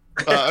either.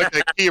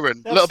 Okay,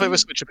 Kieran, a little bit of a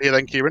switch up here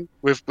then, Kieran.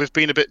 We've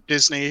been a bit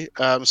Disney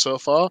so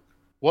far.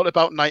 What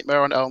about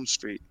Nightmare on Elm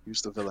Street?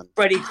 Who's the villain?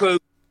 Freddy Krueger.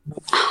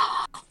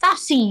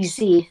 That's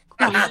easy.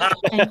 Know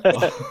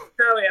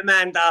it,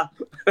 Amanda.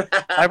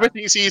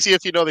 Everything's easy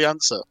if you know the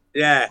answer.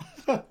 Yeah.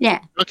 Yeah.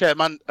 Okay,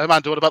 Amanda,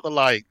 what about the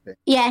Lion King?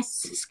 Yes,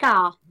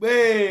 Scar.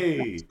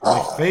 Hey,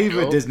 my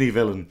favourite Cool. Disney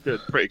villain. Good,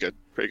 pretty good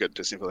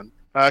Disney villain.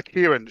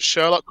 Kieran,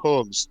 Sherlock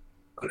Holmes.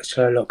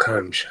 Sherlock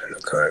Holmes.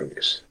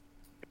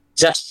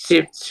 That's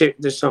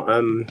there's not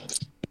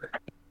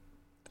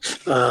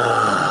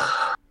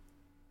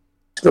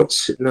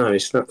it's not.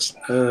 It's not.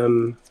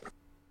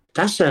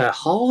 That's a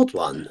hard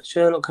one.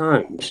 Sherlock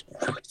Holmes.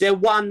 Is there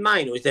one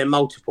main or is there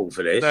multiple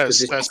for this? 'Cause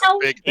There's it's- a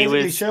big. He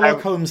Basically, was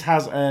Sherlock Holmes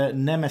has a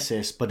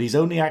nemesis, but he's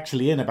only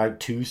actually in about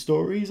 2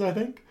 stories, I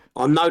think.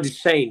 I know the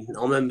scene.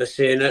 I remember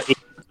seeing it. the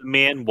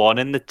main one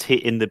in the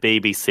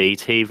BBC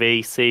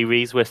TV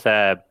series with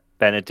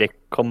Benedict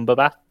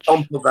Cumberbatch.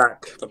 I'm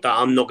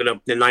not gonna.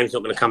 The name's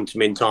not gonna come to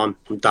me in time.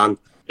 I'm done.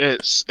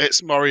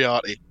 It's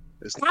Moriarty.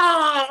 Isn't it?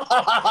 Oh,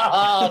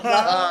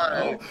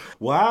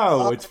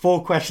 Wow, it's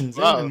 4 questions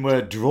Wow. in and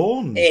we're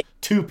drawn. Eh.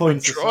 2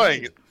 points.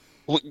 Drawing.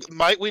 aside.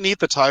 Might we need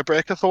the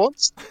tiebreaker for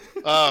once?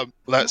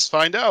 Let's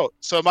find out.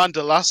 So,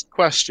 Amanda, last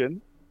question.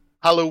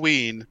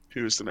 Halloween.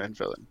 Who's the main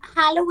villain?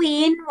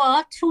 Halloween.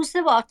 What? Who's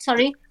the what?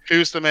 Sorry.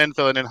 Who's the main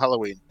villain in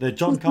Halloween The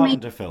John Who's the main-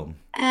 Carpenter film.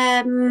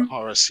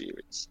 horror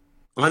series?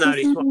 I know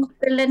this one.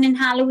 Villain in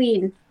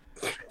Halloween.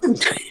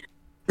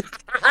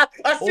 I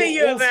see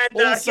you,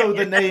 Amanda. Also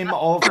the name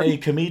of a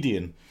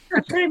comedian.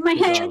 Put it in my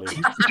head.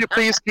 bizarrely. Could you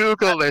please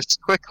Google this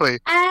quickly?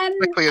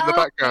 Quickly in the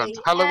background.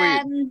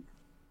 Halloween.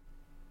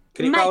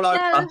 Can you roll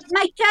over?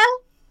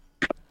 Michael?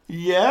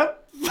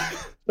 Yep.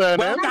 Fair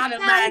Well enough. done,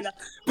 Amanda.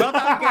 Well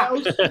done,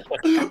 girls.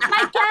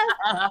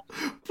 Michael?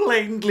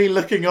 Plainly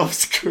looking off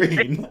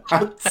screen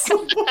at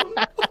someone.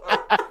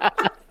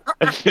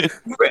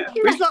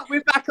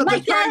 We're back on the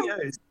Michael.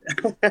 trainers.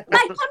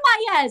 Michael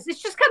Myers.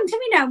 It's just come to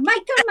me now.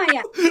 Michael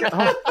Myers.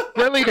 Oh,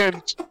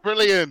 brilliant.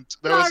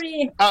 There was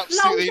Sorry.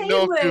 absolutely Long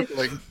no day work.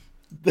 Googling.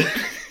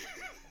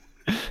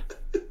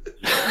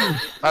 I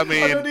I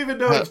mean, don't even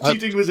know if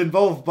cheating was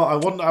involved, but I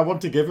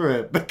want to give her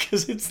it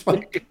because it's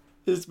like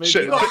it's maybe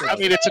shit, I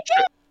mean, it's a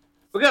trick.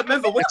 We got to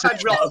remember we've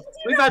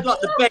had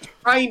like the best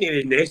training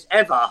in this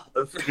ever.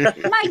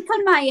 Michael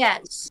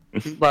Myers.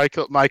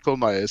 Michael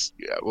Myers.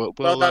 Yeah, we'll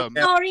Well done.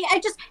 Sorry, I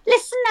just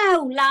listen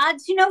now,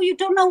 lads. You know you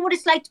don't know what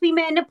it's like to be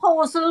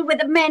menopausal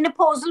with a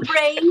menopausal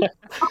brain.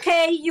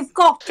 Okay, you've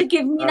got to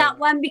give me that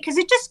one because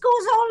it just goes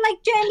on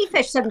like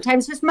jellyfish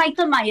sometimes with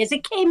Michael Myers.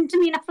 It came to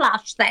me in a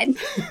flash then.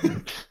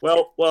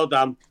 well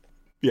done.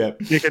 Yeah.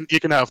 You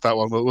can have that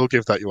one. We'll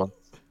give that you one.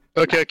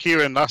 Okay,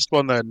 Kieran, last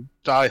one then.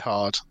 Die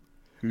Hard.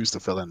 Who's the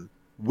villain?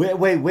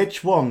 Wait,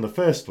 which one? The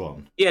first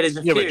one? Yeah, there's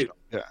a The few. original.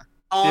 Yeah.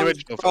 Hans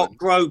original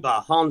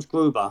villain. Hans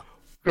Gruber.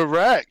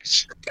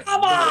 Correct.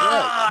 Come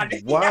on!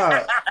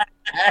 Wow.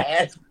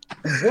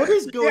 What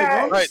is going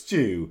on, Right.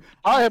 Stu?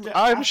 I'm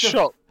After-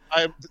 shocked.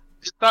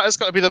 That has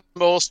got to be the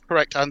most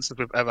correct answer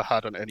we've ever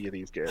had on any of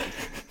these games.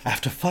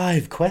 After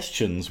 5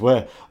 questions,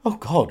 we're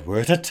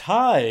at a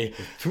tie.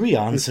 3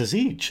 answers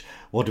each.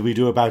 What do we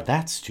do about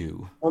that,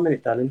 Stu? 1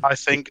 minute, darling. I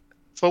think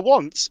for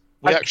once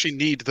we actually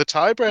need the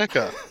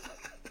tiebreaker.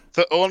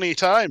 The only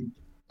time.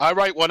 I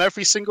write one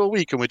every single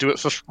week and we do it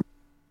for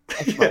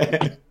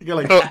You're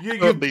like,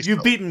 Totally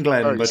you've beaten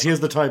Glenn, Very but so. here's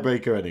the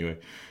tiebreaker anyway.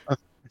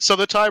 So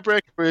the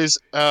tiebreaker is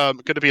going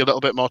to be a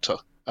little bit more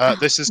tough.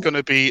 This is going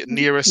to be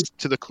nearest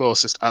to the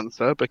closest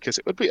answer because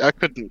it would be. I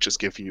couldn't just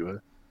give you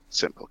a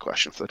simple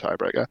question for the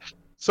tiebreaker.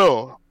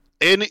 So,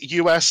 in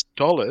US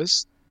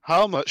dollars,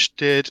 how much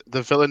did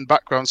the villain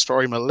background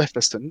story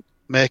Maleficent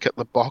make at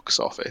the box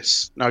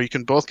office? Now you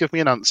can both give me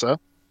an answer,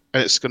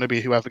 and it's going to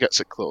be whoever gets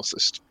it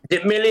closest. Is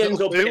it millions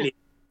or Little- billions,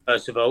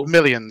 first of all?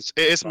 Millions.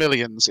 It is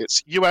millions.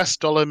 It's US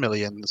dollar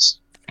millions.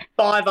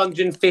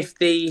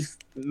 $550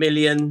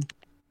 million.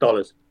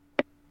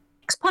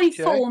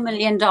 $6.4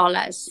 million.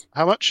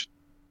 How much?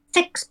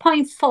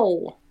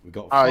 6.4. We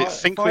got I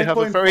think we have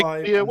a very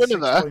 5.5 clear and winner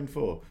there.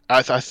 6.4.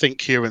 I think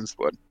Kieran's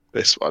won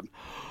this one.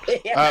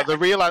 The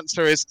real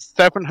answer is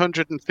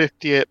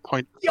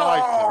 758.5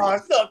 Oh, million.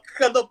 it's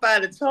not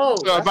bad at all.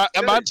 So, That's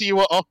good. Amanda, you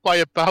were off by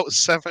about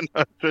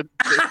 700.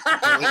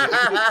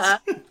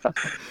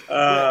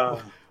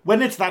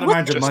 When it's that What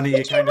amount of did money, you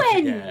you kind of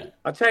win? forget.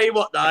 I'll tell you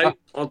what, though.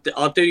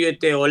 I'll do you a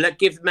deal. I'll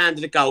give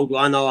Amanda the gold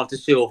one. I'll have the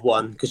silver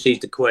one because she's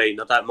the queen.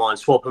 I don't mind.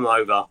 Swap them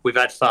over. We've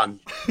had fun.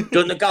 Do you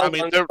want the gold I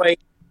mean, one, queen?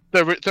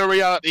 The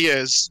reality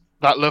is,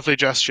 that lovely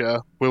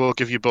gesture, we will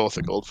give you both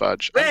a gold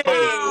badge. Hey!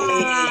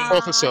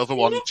 Both a silver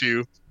one,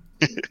 too.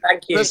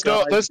 Thank you. There's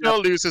guys. no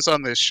losers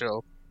on this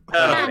show.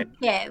 Perfect.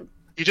 Thank you.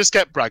 You just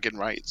get bragging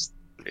rights,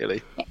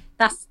 really.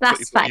 That's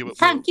you- fine.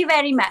 Thank you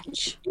very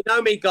much. You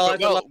know me, guys.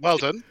 I Well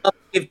done. love to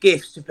give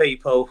gifts to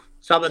people.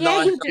 Some are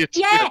Yeah, nice. you do.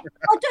 Yeah.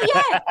 Oh,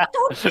 I don't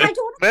want to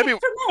Maybe- get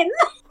from him.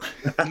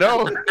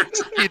 No,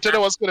 you don't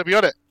know what's going to be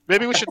on it.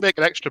 Maybe we should make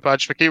an extra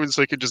badge for Kieran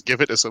so he can just give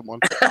it to someone.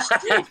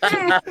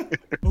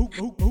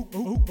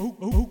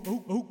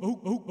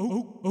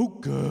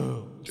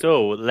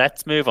 So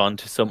let's move on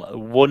to some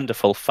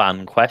wonderful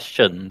fan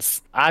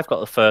questions. I've got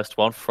the first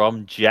one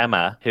from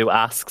Gemma, who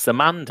asks,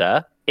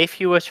 Amanda, if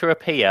you were to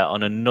appear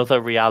on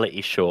another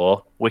reality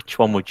show, which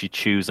one would you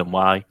choose and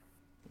why?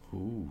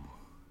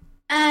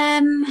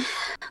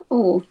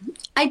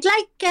 I'd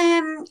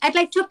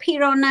like to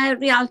appear on a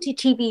reality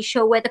TV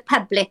show where the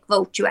public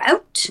vote you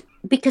out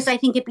because I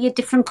think it'd be a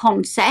different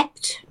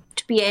concept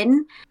to be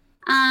in.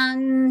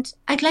 And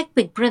I'd like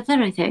Big Brother,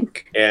 I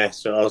think. Yeah,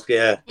 so I was,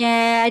 yeah.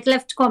 Yeah, I'd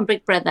love to go on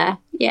Big Brother.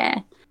 Yeah.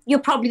 You're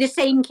probably the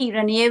same,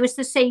 Kieran. You was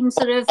the same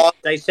sort of.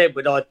 They said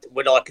when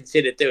I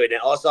considered doing it,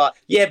 I was like,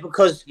 yeah,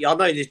 because I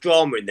know there's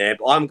drama in there,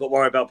 but I haven't got to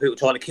worry about people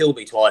trying to kill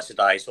me twice a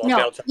day. So I No,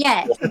 felt.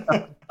 yeah,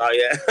 Oh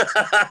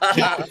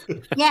yeah.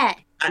 yeah.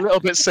 A little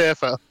bit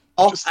safer.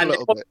 Just a And they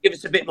little probably bit. give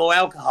us a bit more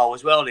alcohol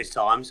as well this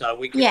time, so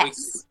we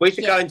Yes. we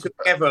should Yeah. go into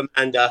together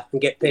and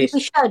get pissed. We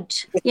should.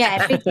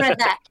 Yeah, Big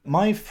Brother.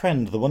 My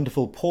friend, the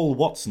wonderful Paul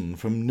Watson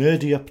from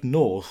Nerdy Up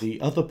North,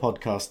 the other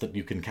podcast that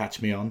you can catch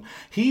me on,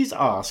 he's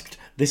asked,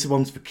 this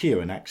one's for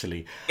Kieran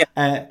actually,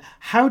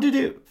 how did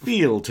it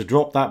feel to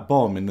drop that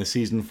bomb in the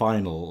season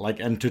final,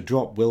 and to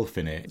drop Wilf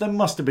in it? There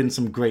must have been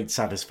some great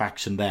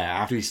satisfaction there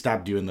after he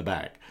stabbed you in the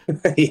back.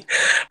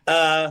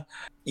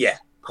 Yeah.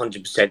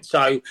 100%.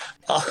 So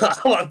I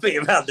want to beat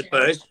around the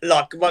bush.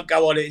 I won't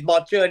go on it.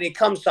 My journey had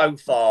come so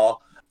far.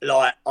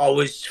 I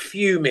was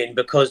fuming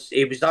because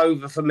it was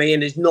over for me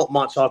and there's not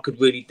much I could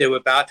really do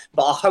about it.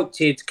 But I hoped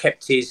he'd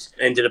kept his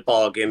end of the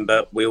bargain,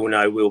 but we all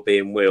know Will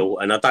being Will.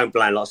 And I don't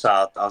blame, like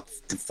I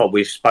say,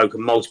 we've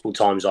spoken multiple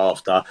times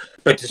after.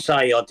 But to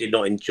say I did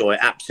not enjoy it,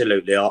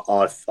 absolutely,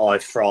 I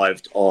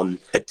thrived on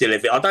a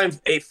delivery.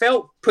 It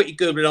felt pretty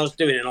good when I was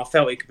doing it and I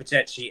felt it could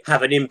potentially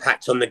have an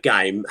impact on the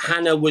game.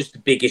 Hannah was the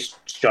biggest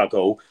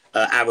struggle.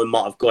 Aaron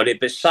might have got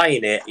it, but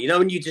saying it,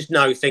 when you just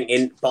know,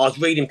 thinking, but I was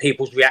reading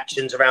people's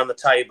reactions around the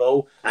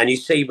table and you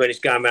see when it's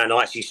going around,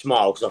 I actually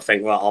smile because I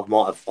think, right, I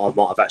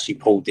might have actually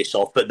pulled this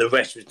off, but the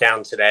rest was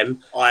down to them.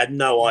 I had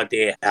no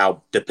idea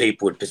how the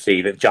people would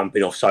perceive it,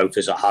 jumping off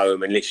sofas at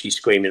home and literally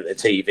screaming at the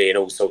TV and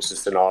all sorts of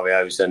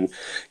scenarios. And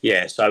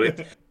yeah, so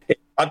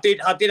I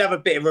did have a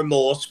bit of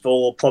remorse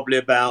for probably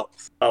about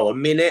a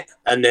minute,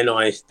 and then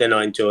I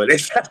enjoyed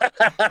it.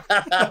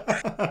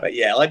 But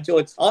yeah, I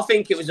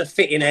think it was a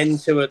fitting end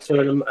to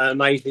an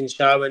amazing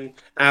show, and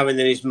Aaron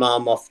and his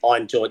mum, I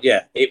enjoyed.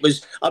 Yeah, it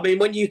was. I mean,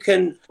 when you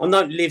can, I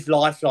don't live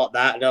life like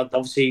that, and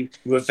obviously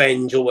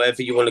revenge or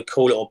whatever you want to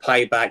call it or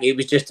playback. It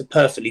was just a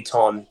perfectly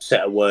timed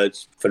set of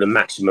words for the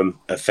maximum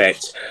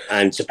effect,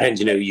 and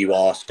depending who you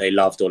asked, they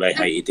loved or they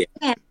hated it.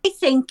 Yeah, I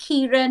think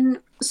Kieran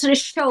sort of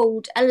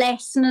showed a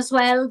lesson as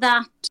well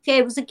that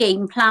there was a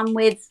game plan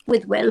with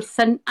Wilf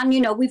and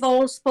we've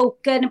all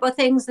spoken about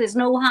things. There's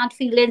no hard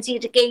feelings. He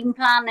had a game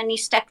plan and he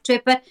stuck to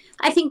it. But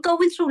I think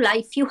going through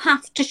life, you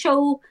have to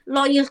show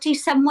loyalty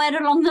somewhere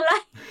along the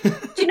line.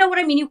 Do you know what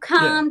I mean? You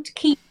can't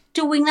keep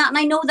doing that. And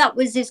I know that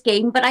was his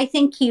game, but I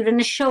think Kieran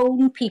has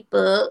shown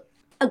people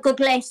a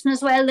good lesson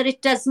as well, that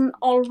it doesn't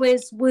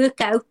always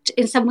work out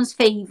in someone's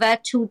favour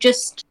to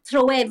just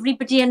throw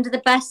everybody under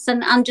the bus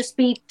and just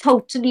be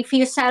totally for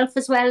yourself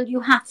as well. You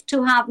have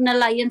to have an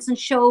alliance and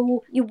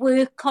show your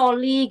work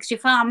colleagues, your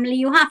family.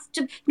 You have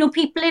to,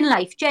 people in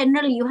life,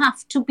 generally, you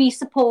have to be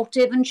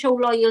supportive and show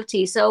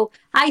loyalty. So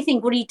I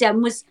think what he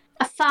done was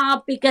a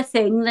far bigger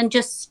thing than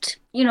just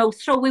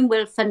throwing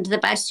Wilf under the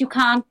bus. You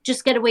can't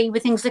just get away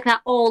with things like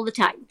that all the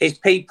time. It's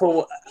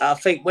people, I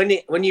think, when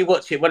you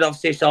watch it,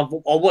 obviously, I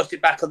watched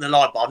it back on the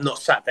live, but I've not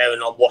sat there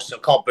and I watched it.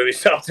 I can't bring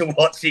myself to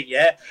watch it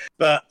yet.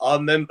 But I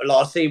remember,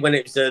 I see when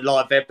it was a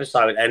live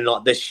episode and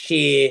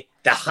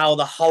how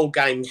the whole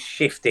game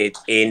shifted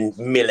in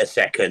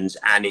milliseconds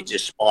and it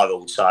just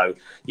spiraled. So,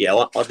 yeah,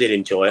 I did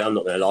enjoy it. I'm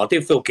not going to lie. I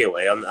did feel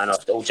guilty, and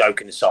all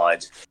joking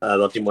aside, I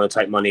didn't want to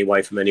take money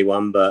away from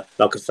anyone. But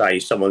like I say,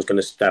 if someone's going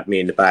to stab me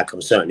in the back,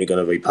 I'm certainly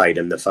going to repay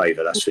them the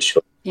favour, that's for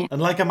sure. Yeah.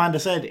 And like Amanda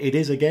said, it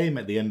is a game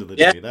at the end of the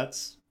day.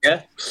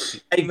 Yeah,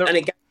 and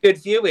it gave good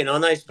viewing. I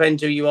know it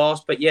depends who you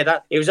ask, but yeah,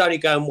 it was only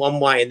going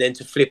one way, and then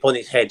to flip on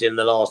its head in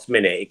the last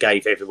minute, it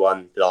gave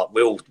everyone, like,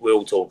 we're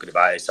all talking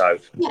about it. So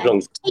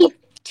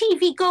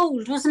TV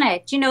gold, wasn't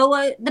it?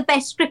 The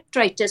best script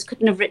writers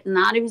couldn't have written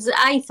that.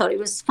 I thought it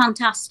was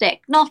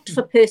fantastic. Not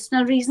for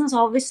personal reasons,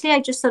 obviously.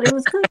 I just thought it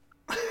was good.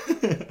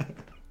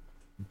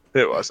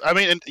 It was. I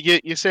mean, and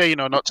you say,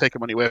 not taking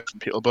money away from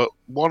people, but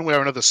one way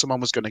or another, someone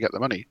was going to get the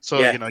money. So,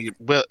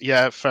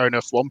 fair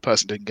enough, one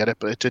person didn't get it,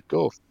 but it did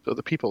go to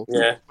other people.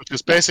 Yeah. Which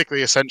is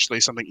basically essentially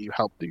something you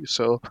helped do.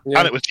 So,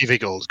 and it was TV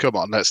Gold. Come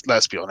on,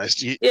 let's be honest.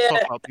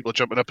 Talk about people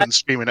jumping up and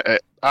screaming at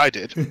it. I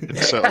did.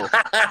 So,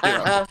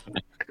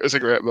 it was a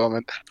great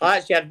moment. I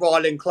actually had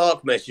Ryland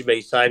Clark message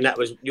me saying that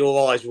was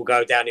your eyes will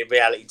go down in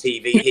reality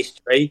TV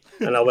history,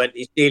 and I went,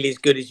 "It's nearly as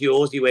good as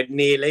yours." He went,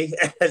 "Nearly."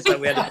 So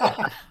we had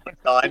a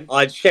time.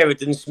 I had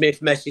Sheridan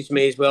Smith message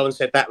me as well and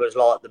said that was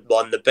like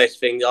one of the best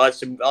things. I've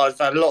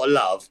had a lot of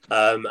love,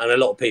 and a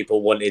lot of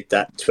people wanted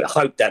that.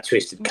 Hoped that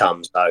twist had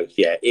come. So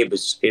yeah, it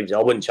was.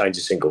 I wouldn't change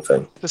a single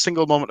thing. The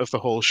single moment of the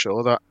whole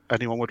show that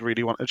anyone would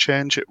really want to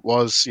change, it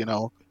was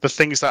the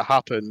things that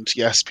happened.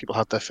 Yes, people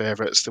had their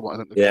favourites. They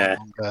wanted them to go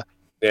longer.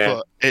 Yeah.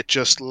 But it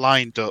just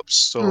lined up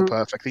so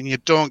perfectly. And you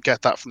don't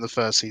get that from the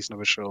first season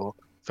of a show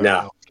very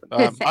often.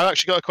 I've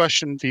actually got a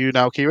question for you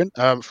now, Kieran,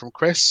 from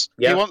Chris.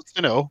 He wants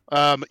to know,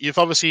 you've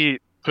obviously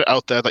put it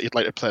out there that you'd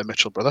like to play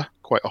Mitchell Brother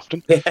quite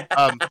often.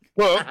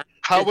 But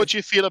how would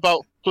you feel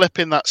about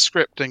flipping that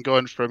script and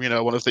going from,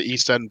 one of the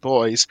East End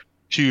boys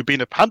to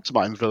being a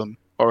pantomime villain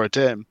or a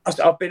dame?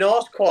 I've been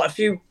asked quite a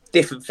few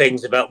different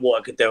things about what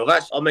I could do.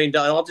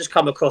 I've just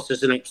come across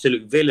as an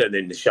absolute villain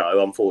in the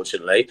show,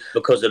 unfortunately,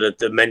 because of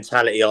the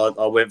mentality I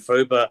went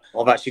through. But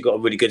I've actually got a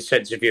really good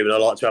sense of humour,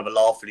 and I like to have a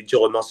laugh and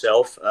enjoy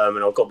myself.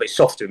 And I've got a bit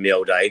softer in my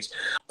old age.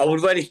 I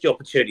would relish the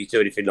opportunity to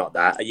do anything like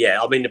that.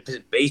 Yeah, I mean,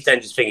 the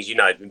EastEnders thing is,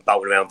 it's been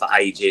bolting around for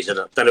ages, and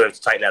I don't know if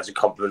to take that as a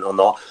compliment or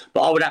not,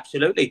 but I would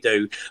absolutely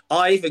do.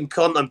 I even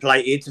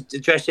contemplated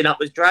dressing up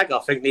as drag, I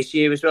think, this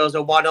year as well as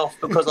a one-off,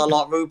 because I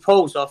like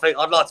RuPaul, so I think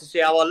I'd like to see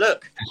how I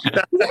look.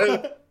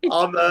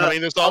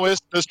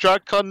 There's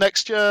DragCon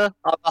next year.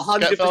 I'm 100%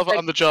 Get Velvet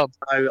on the job.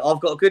 So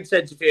I've got a good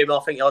sense of humour. I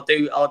think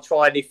I'll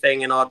try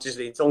anything, and as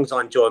long as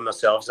I enjoy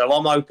myself. So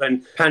I'm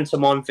open,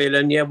 pantomime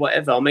villain,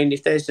 whatever. I mean,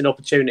 if there's an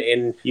opportunity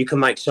and you can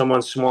make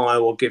someone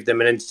smile or give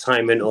them an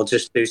entertainment or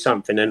just do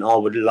something, then I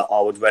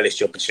would relish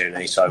the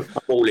opportunity. So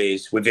all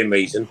is within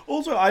reason.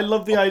 Also, I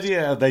love the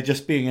idea of there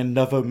just being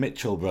another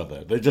Mitchell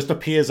brother that just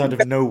appears out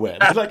of nowhere.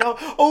 It's like,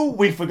 oh,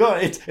 we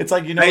forgot. It's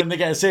like, when they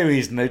get a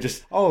series and they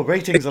just,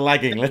 ratings are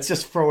lagging. Let's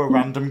just throw a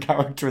random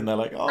character in there,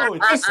 like,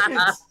 it's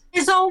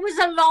There's always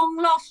a long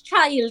lost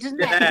child, isn't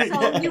there?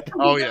 So you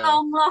can be the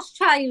long lost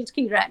child,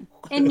 Kieran,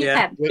 in your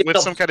camp. With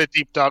some kind of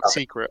deep dark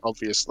secret,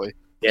 obviously.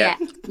 Yeah.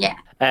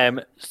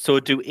 So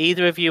do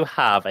either of you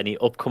have any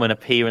upcoming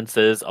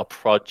appearances or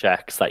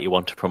projects that you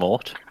want to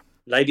promote?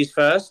 Ladies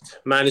first.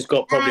 Man has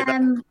got probably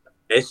about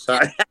this. So.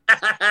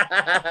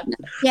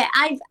 Yeah,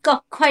 I've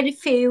got quite a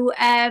few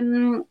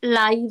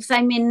lives.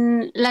 I'm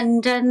in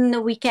London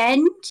the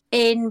weekend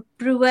in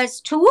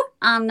Brewers Tour,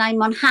 and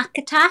I'm on Hack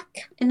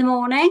Attack in the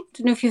morning.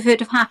 Don't know if you've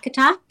heard of Hack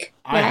Attack.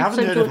 I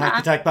haven't heard of Hack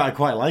Attack, but I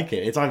quite like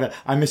it. It's either,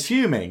 I'm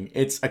assuming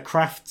it's a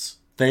crafts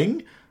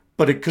thing,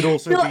 but it could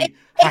also be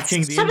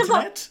hacking the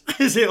internet.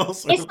 Is it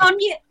also? It's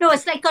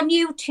it's like on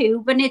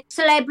YouTube, and it's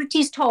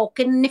celebrities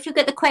talking. And if you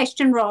get the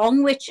question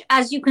wrong, which,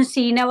 as you can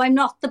see now, I'm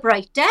not the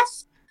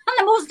brightest and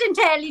the most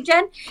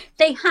intelligent,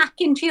 they hack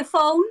into your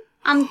phone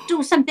and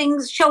do something,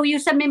 show you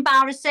some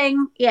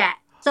embarrassing. Yeah.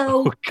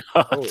 So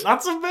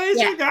that's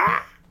amazing.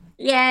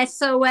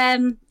 So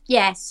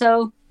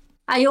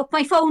I hope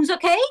my phone's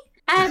okay.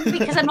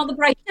 Because I'm not the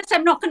brightest,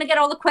 I'm not going to get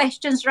all the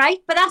questions right,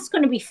 but that's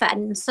going to be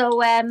fun.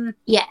 So,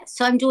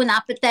 so I'm doing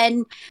that. But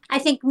then I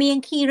think me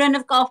and Kieran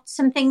have got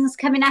some things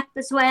coming up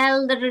as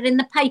well that are in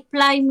the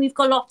pipeline. We've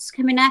got lots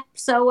coming up.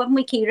 So, haven't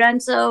we,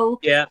 Kieran?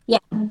 So, yeah.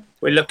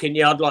 We're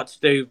looking, I'd like to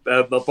do,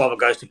 my brother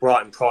goes to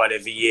Brighton Pride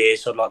every year,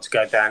 so I'd like to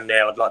go down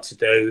there.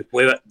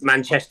 We're at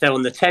Manchester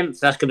on the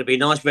 10th. That's going to be a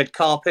nice red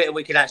carpet, and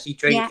we can actually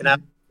drink and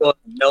have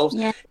ourselves.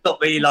 Not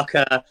really like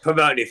a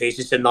promoting thing, it's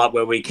just a night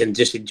where we can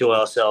just enjoy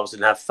ourselves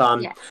and have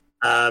fun.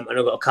 And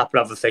I've got a couple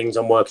other things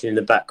I'm working in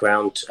the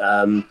background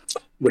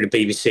with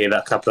the BBC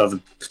about a couple of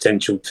other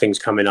potential things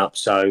coming up.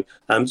 So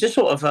just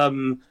sort of,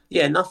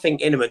 nothing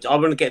intimate. I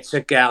want to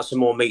get out some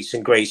more meets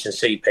and greets and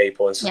see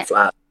people and stuff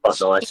like that.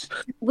 That's nice.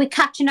 We're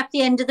catching up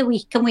the end of the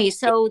week, and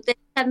so there's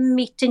some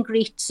meet and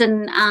greets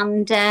and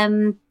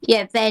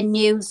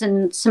venues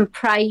and some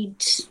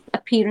Pride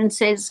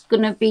appearances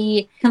going to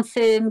be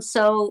confirmed.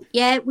 So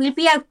yeah, we'll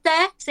be out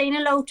there saying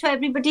hello to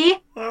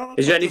everybody.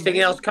 Is there anything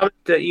else coming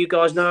that you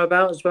guys know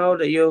about as well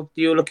that you're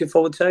looking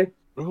forward to?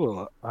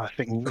 Oh, I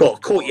think.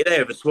 Caught you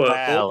there with a swerve.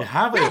 Well,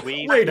 Have it?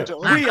 We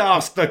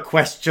asked the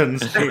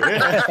questions here.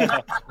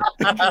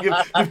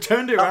 you've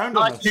turned it around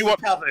on us.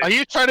 Are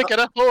you trying to get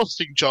a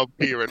hosting job,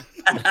 Kieran?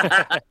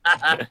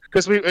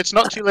 Because it's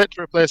not too late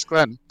to replace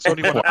Glenn. It's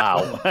only one.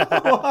 Wow.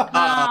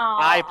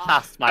 I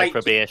passed my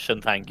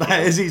probation, thank you.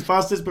 He's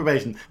passed his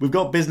probation. We've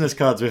got business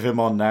cards with him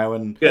on now,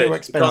 and they're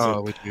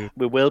expensive.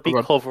 We will be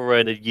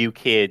covering a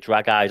UK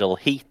Drag Idol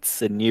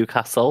Heats in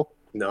Newcastle.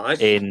 Nice.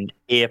 In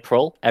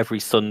April,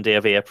 every Sunday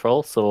of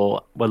April,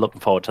 so we're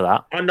looking forward to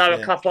that. I know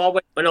a couple.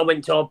 When I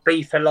went to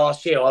Ibiza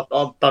last year,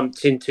 I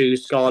bumped into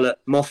Scarlett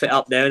Moffat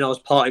up there, and I was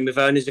partying with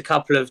her. And there's a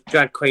couple of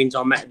drag queens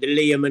I met,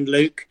 Liam and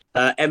Luke,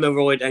 Emma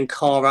Royd and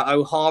Cara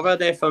O'Hara.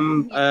 They're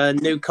from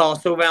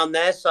Newcastle around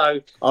there,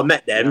 so I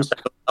met them. Yeah. So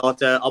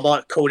I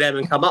might call them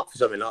and come up for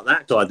something like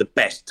that. So I had the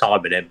best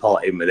time with them,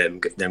 partying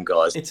with them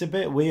guys. It's a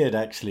bit weird,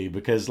 actually,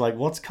 because like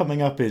what's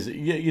coming up is,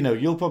 you know,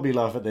 you'll probably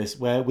laugh at this,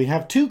 where we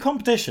have two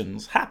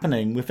competitions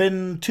happening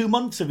within 2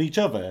 months of each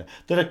other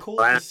that are called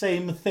the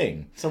same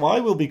thing. So I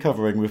will be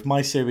covering, with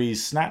my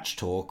series Snatch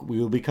Talk, we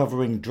will be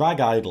covering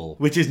Drag Idol,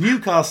 which is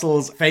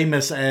Newcastle's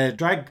famous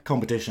drag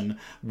competition,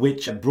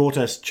 which brought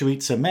us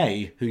Charitza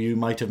May, who you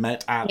might have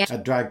met at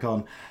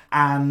DragCon.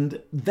 And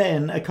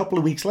then a couple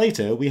of weeks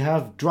later, we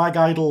have Drag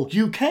Idol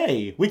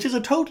UK, which is a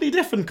totally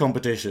different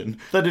competition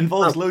that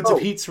involves loads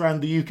of heats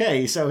around the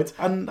UK. So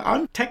and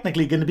I'm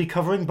technically going to be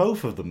covering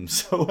both of them.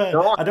 So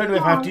I don't know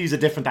if I have to use a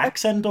different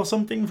accent or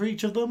something for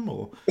each of them,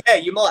 or yeah,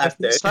 you might have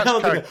to.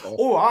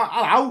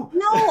 Hello.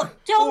 No,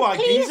 don't.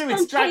 Please,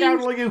 it's Drag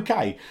Idol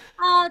UK.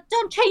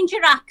 Don't change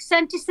your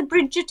accent. It's the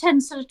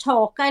Bridgerton sort of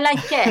talk. I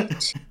like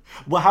it.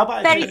 Well, how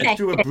about if you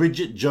do a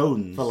Bridget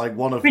Jones for like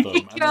one of them,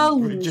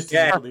 Jones. And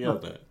Bridget for the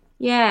other?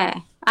 Yeah,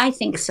 I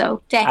think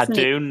so.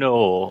 Definitely.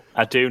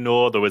 I do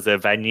know there was a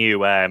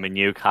venue in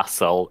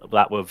Newcastle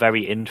that were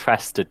very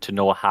interested to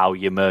know how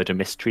your murder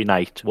mystery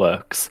night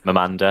works,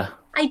 Amanda.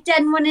 I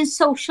done one in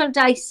Social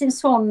Dice in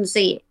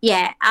Swansea,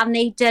 and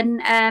they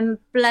done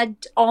Blood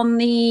on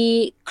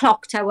the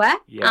Clock Tower,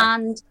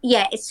 and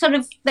it's sort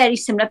of very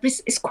similar, but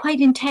it's quite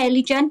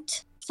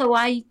intelligent. So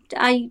I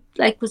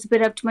was a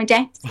bit out to my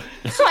depth.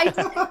 So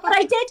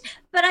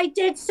I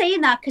did say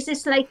that because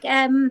it's like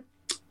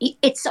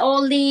it's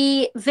all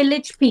the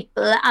village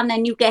people, and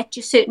then you get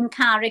your certain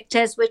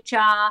characters, which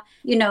are,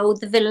 you know,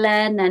 the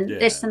villain and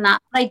this and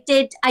that. But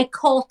I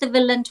caught the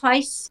villain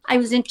twice. I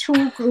was in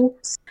 2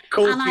 groups.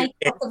 And I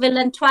caught the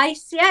villain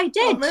twice. Yeah, I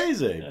did.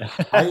 Amazing.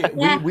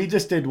 We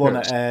just did one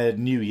at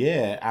New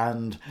Year,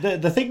 and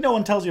the thing no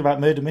one tells you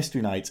about murder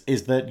mystery nights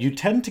is that you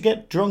tend to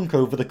get drunk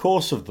over the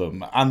course of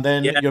them, and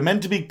then you're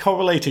meant to be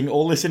correlating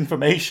all this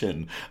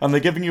information, and they're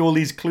giving you all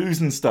these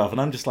clues and stuff, and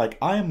I'm just like,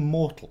 I am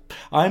mortal.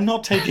 I'm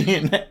not taking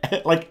in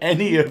like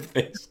any of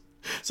this.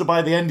 So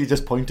by the end, you're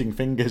just pointing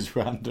fingers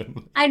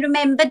randomly. I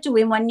remember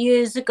doing one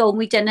years ago, and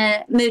we done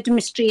a murder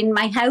mystery in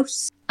my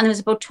house, and there was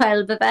about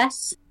 12 of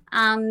us.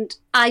 And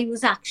I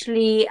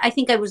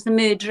think I was the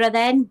murderer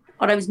then,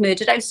 or I was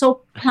murdered. I was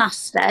so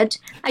plastered.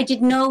 I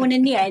didn't know, and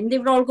in the end, they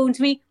were all going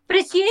to me, but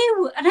it's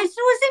you. And I said,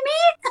 was it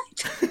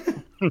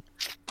me?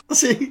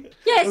 See?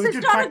 Yes, it was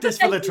good practice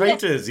for the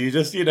traitors. You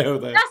just, you know,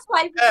 that's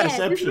why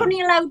we were only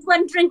allowed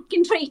one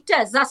drinking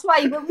traitors. That's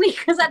why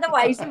because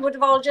otherwise we would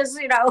have all just,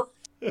 you know.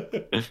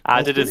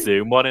 I did a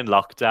Zoom one in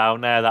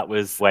lockdown there. That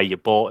was where you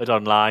bought it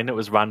online. It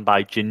was ran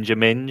by Ginger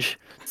Minge.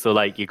 So,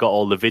 like, you got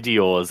all the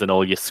videos and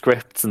all your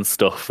scripts and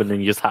stuff, and then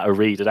you just had to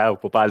read it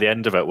out. But by the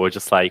end of it, we're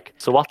just like,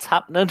 so what's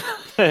happening?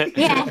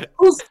 Yeah,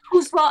 who's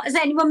what? Has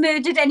anyone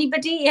murdered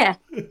anybody? Yeah.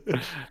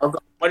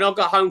 When I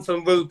got home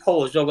from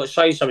RuPaul's, I've got to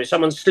say something.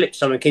 Someone slipped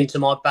something into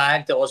my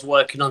bag that I was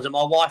working on.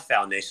 My wife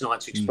found this, and I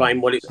had to explain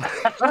what it was.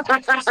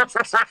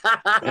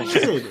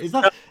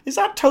 Is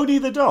that Tony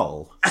the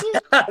doll?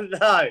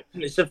 No,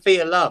 it's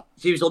Sophia Love.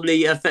 She was on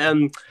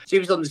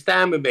the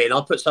stand with me, and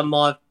I put some of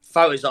my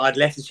photos that I'd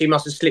left, and she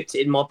must have slipped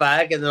it in my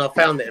bag, and then I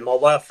found it, and my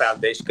wife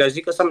found it. She goes,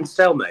 "You got something to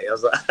sell me?" I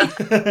was like,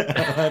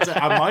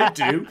 "I might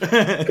do."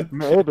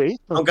 Maybe.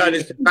 I'm going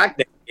into the bag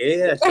next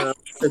year. So.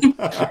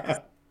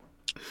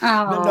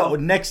 No,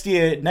 next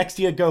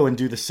year go and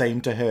do the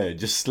same to her.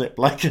 Just slip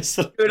like a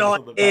slip in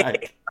the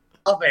bag.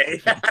 Love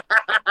it.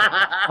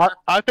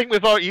 I think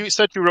you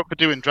said you were up for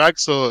doing drag,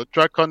 so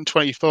DragCon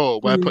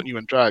 24, we're putting you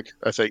in drag,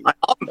 I think.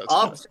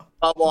 I'm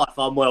my wife,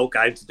 I'm well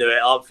game to do it.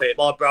 I'm fit.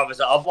 My brother's,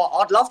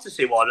 I'd love to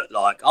see what I look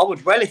like. I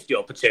would relish the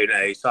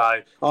opportunity,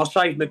 so I'll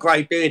shave my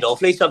grey beard off.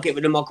 At least I'll get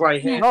rid of my grey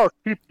hair. No,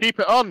 keep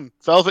it on.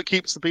 Velvet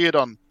keeps the beard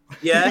on.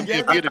 Yeah.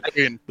 You'd be the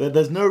queen.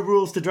 There's no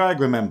rules to drag,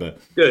 remember?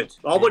 Good.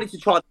 I wanted to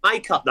try the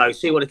makeup though,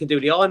 see what I can do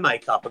with the eye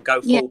makeup and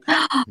go full.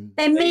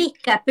 Their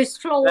makeup is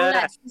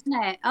flawless,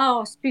 isn't it?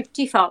 Oh, it's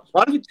beautiful.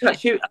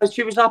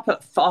 She was up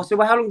at. I said,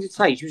 well, how long did it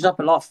take? She was up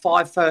at like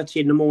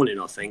 5:30 in the morning,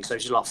 I think. So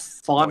she's like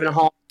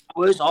 5.5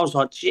 hours. I was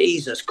like,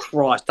 Jesus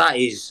Christ, that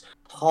is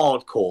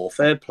hardcore.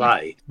 Fair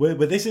play. Well,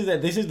 but this is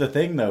the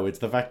thing, though. It's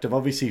the fact of,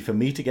 obviously, for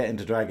me to get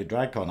into drag at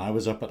DragCon, I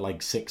was up at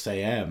like 6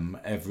 a.m.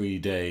 every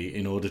day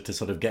in order to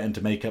sort of get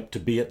into makeup to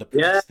be at the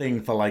press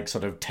thing for like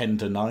sort of 10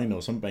 to 9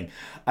 or something.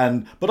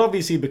 But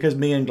obviously, because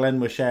me and Glenn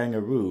were sharing a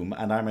room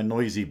and I'm a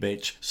noisy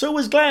bitch, so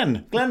was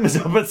Glenn. Glenn was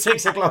up at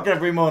 6 o'clock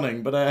every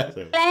morning. But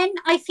Glenn,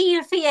 I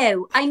feel for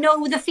you. I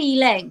know the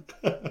feeling.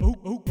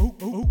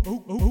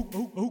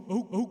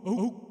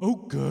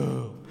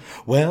 Girl.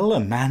 Well,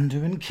 Amanda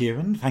and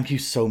Kieran, thank you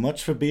so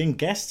much for being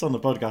guests on the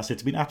podcast.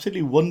 It's been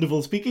absolutely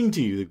wonderful speaking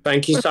to you.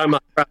 Thank you so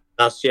much for having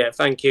us. Yeah,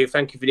 thank you.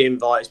 Thank you for the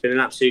invite. It's been an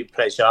absolute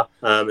pleasure.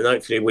 And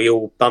hopefully we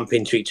all bump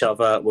into each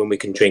other when we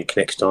can drink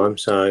next time,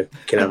 so we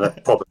can have a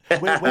proper...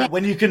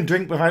 when you can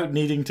drink without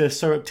needing to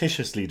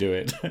surreptitiously do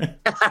it.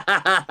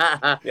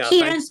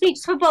 Kieran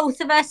speaks for both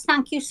of us.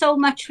 Thank you so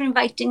much for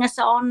inviting us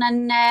on.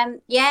 And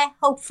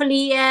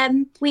hopefully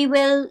we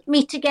will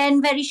meet again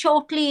very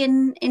shortly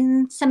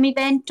in some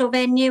event or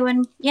venue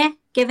and get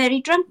very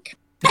drunk.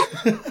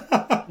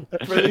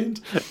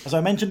 Brilliant. As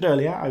I mentioned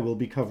earlier, I will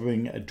be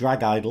covering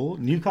Drag Idol,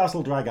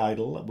 Newcastle Drag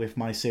Idol, with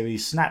my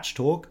series Snatch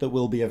Talk that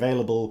will be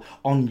available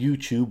on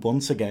YouTube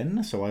once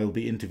again. So I will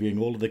be interviewing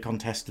all of the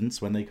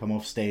contestants when they come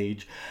off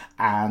stage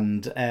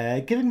and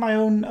giving my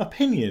own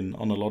opinion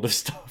on a lot of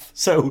stuff.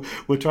 So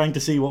we're trying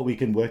to see what we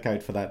can work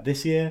out for that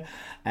this year.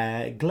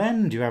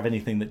 Glenn, do you have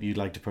anything that you'd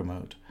like to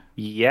promote?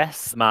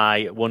 Yes,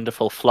 my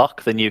wonderful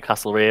flock, the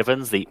Newcastle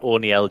Ravens, the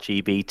only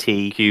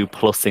LGBTQ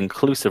plus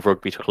inclusive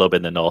rugby club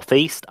in the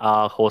Northeast,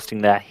 are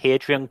hosting their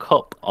Hadrian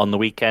Cup on the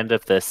weekend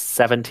of the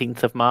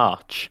 17th of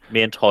March.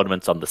 Main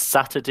tournament's on the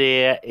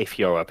Saturday. If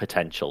you're a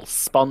potential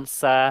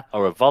sponsor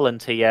or a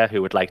volunteer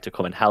who would like to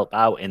come and help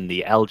out in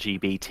the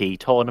LGBT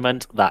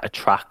tournament that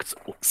attracts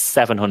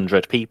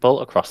 700 people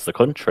across the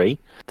country,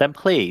 then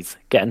please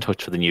get in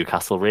touch with the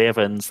Newcastle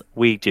Ravens.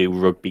 We do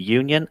rugby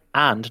union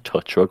and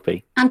touch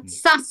rugby. And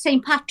that's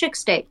St.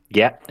 Patrick's Day.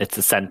 Yeah, it's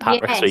a St.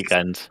 Patrick's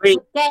weekend.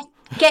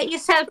 Get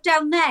yourself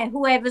down there,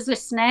 whoever's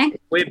listening.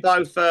 We're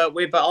both.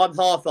 I'm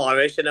half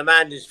Irish, and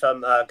Amanda's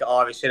from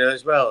Irish in her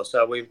as well.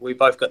 So we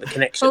both got the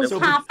connection.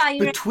 Both half Irish.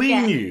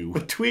 Between you,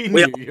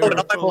 you're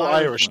a full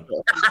Irish.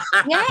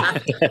 Yeah.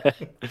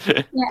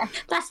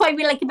 That's why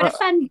we like a bit of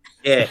fun.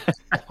 Yeah.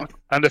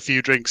 And a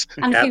few drinks.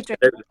 And a few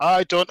drinks.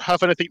 I don't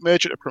have anything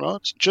major to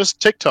promote.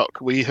 Just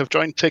TikTok. We have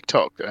joined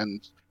TikTok,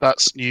 and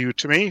that's new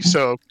to me.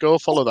 So go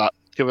follow that.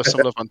 Give us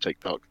some love on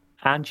TikTok.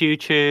 And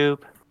YouTube.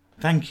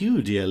 Thank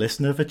you, dear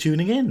listener, for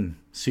tuning in.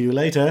 See you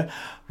later.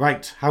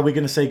 Right, how are we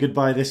going to say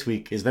goodbye this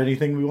week? Is there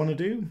anything we want to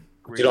do?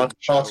 Would you like a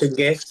parting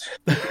gift?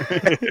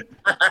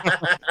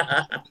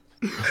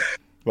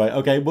 Right,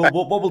 okay. Well,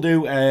 what we'll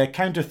do,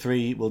 count of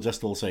 3, we'll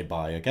just all say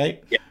bye,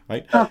 okay? Yeah.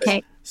 Right.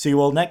 Okay. See you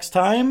all next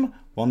time.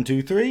 1,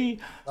 2, 3.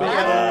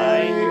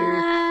 Bye.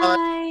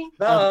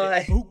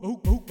 Bye.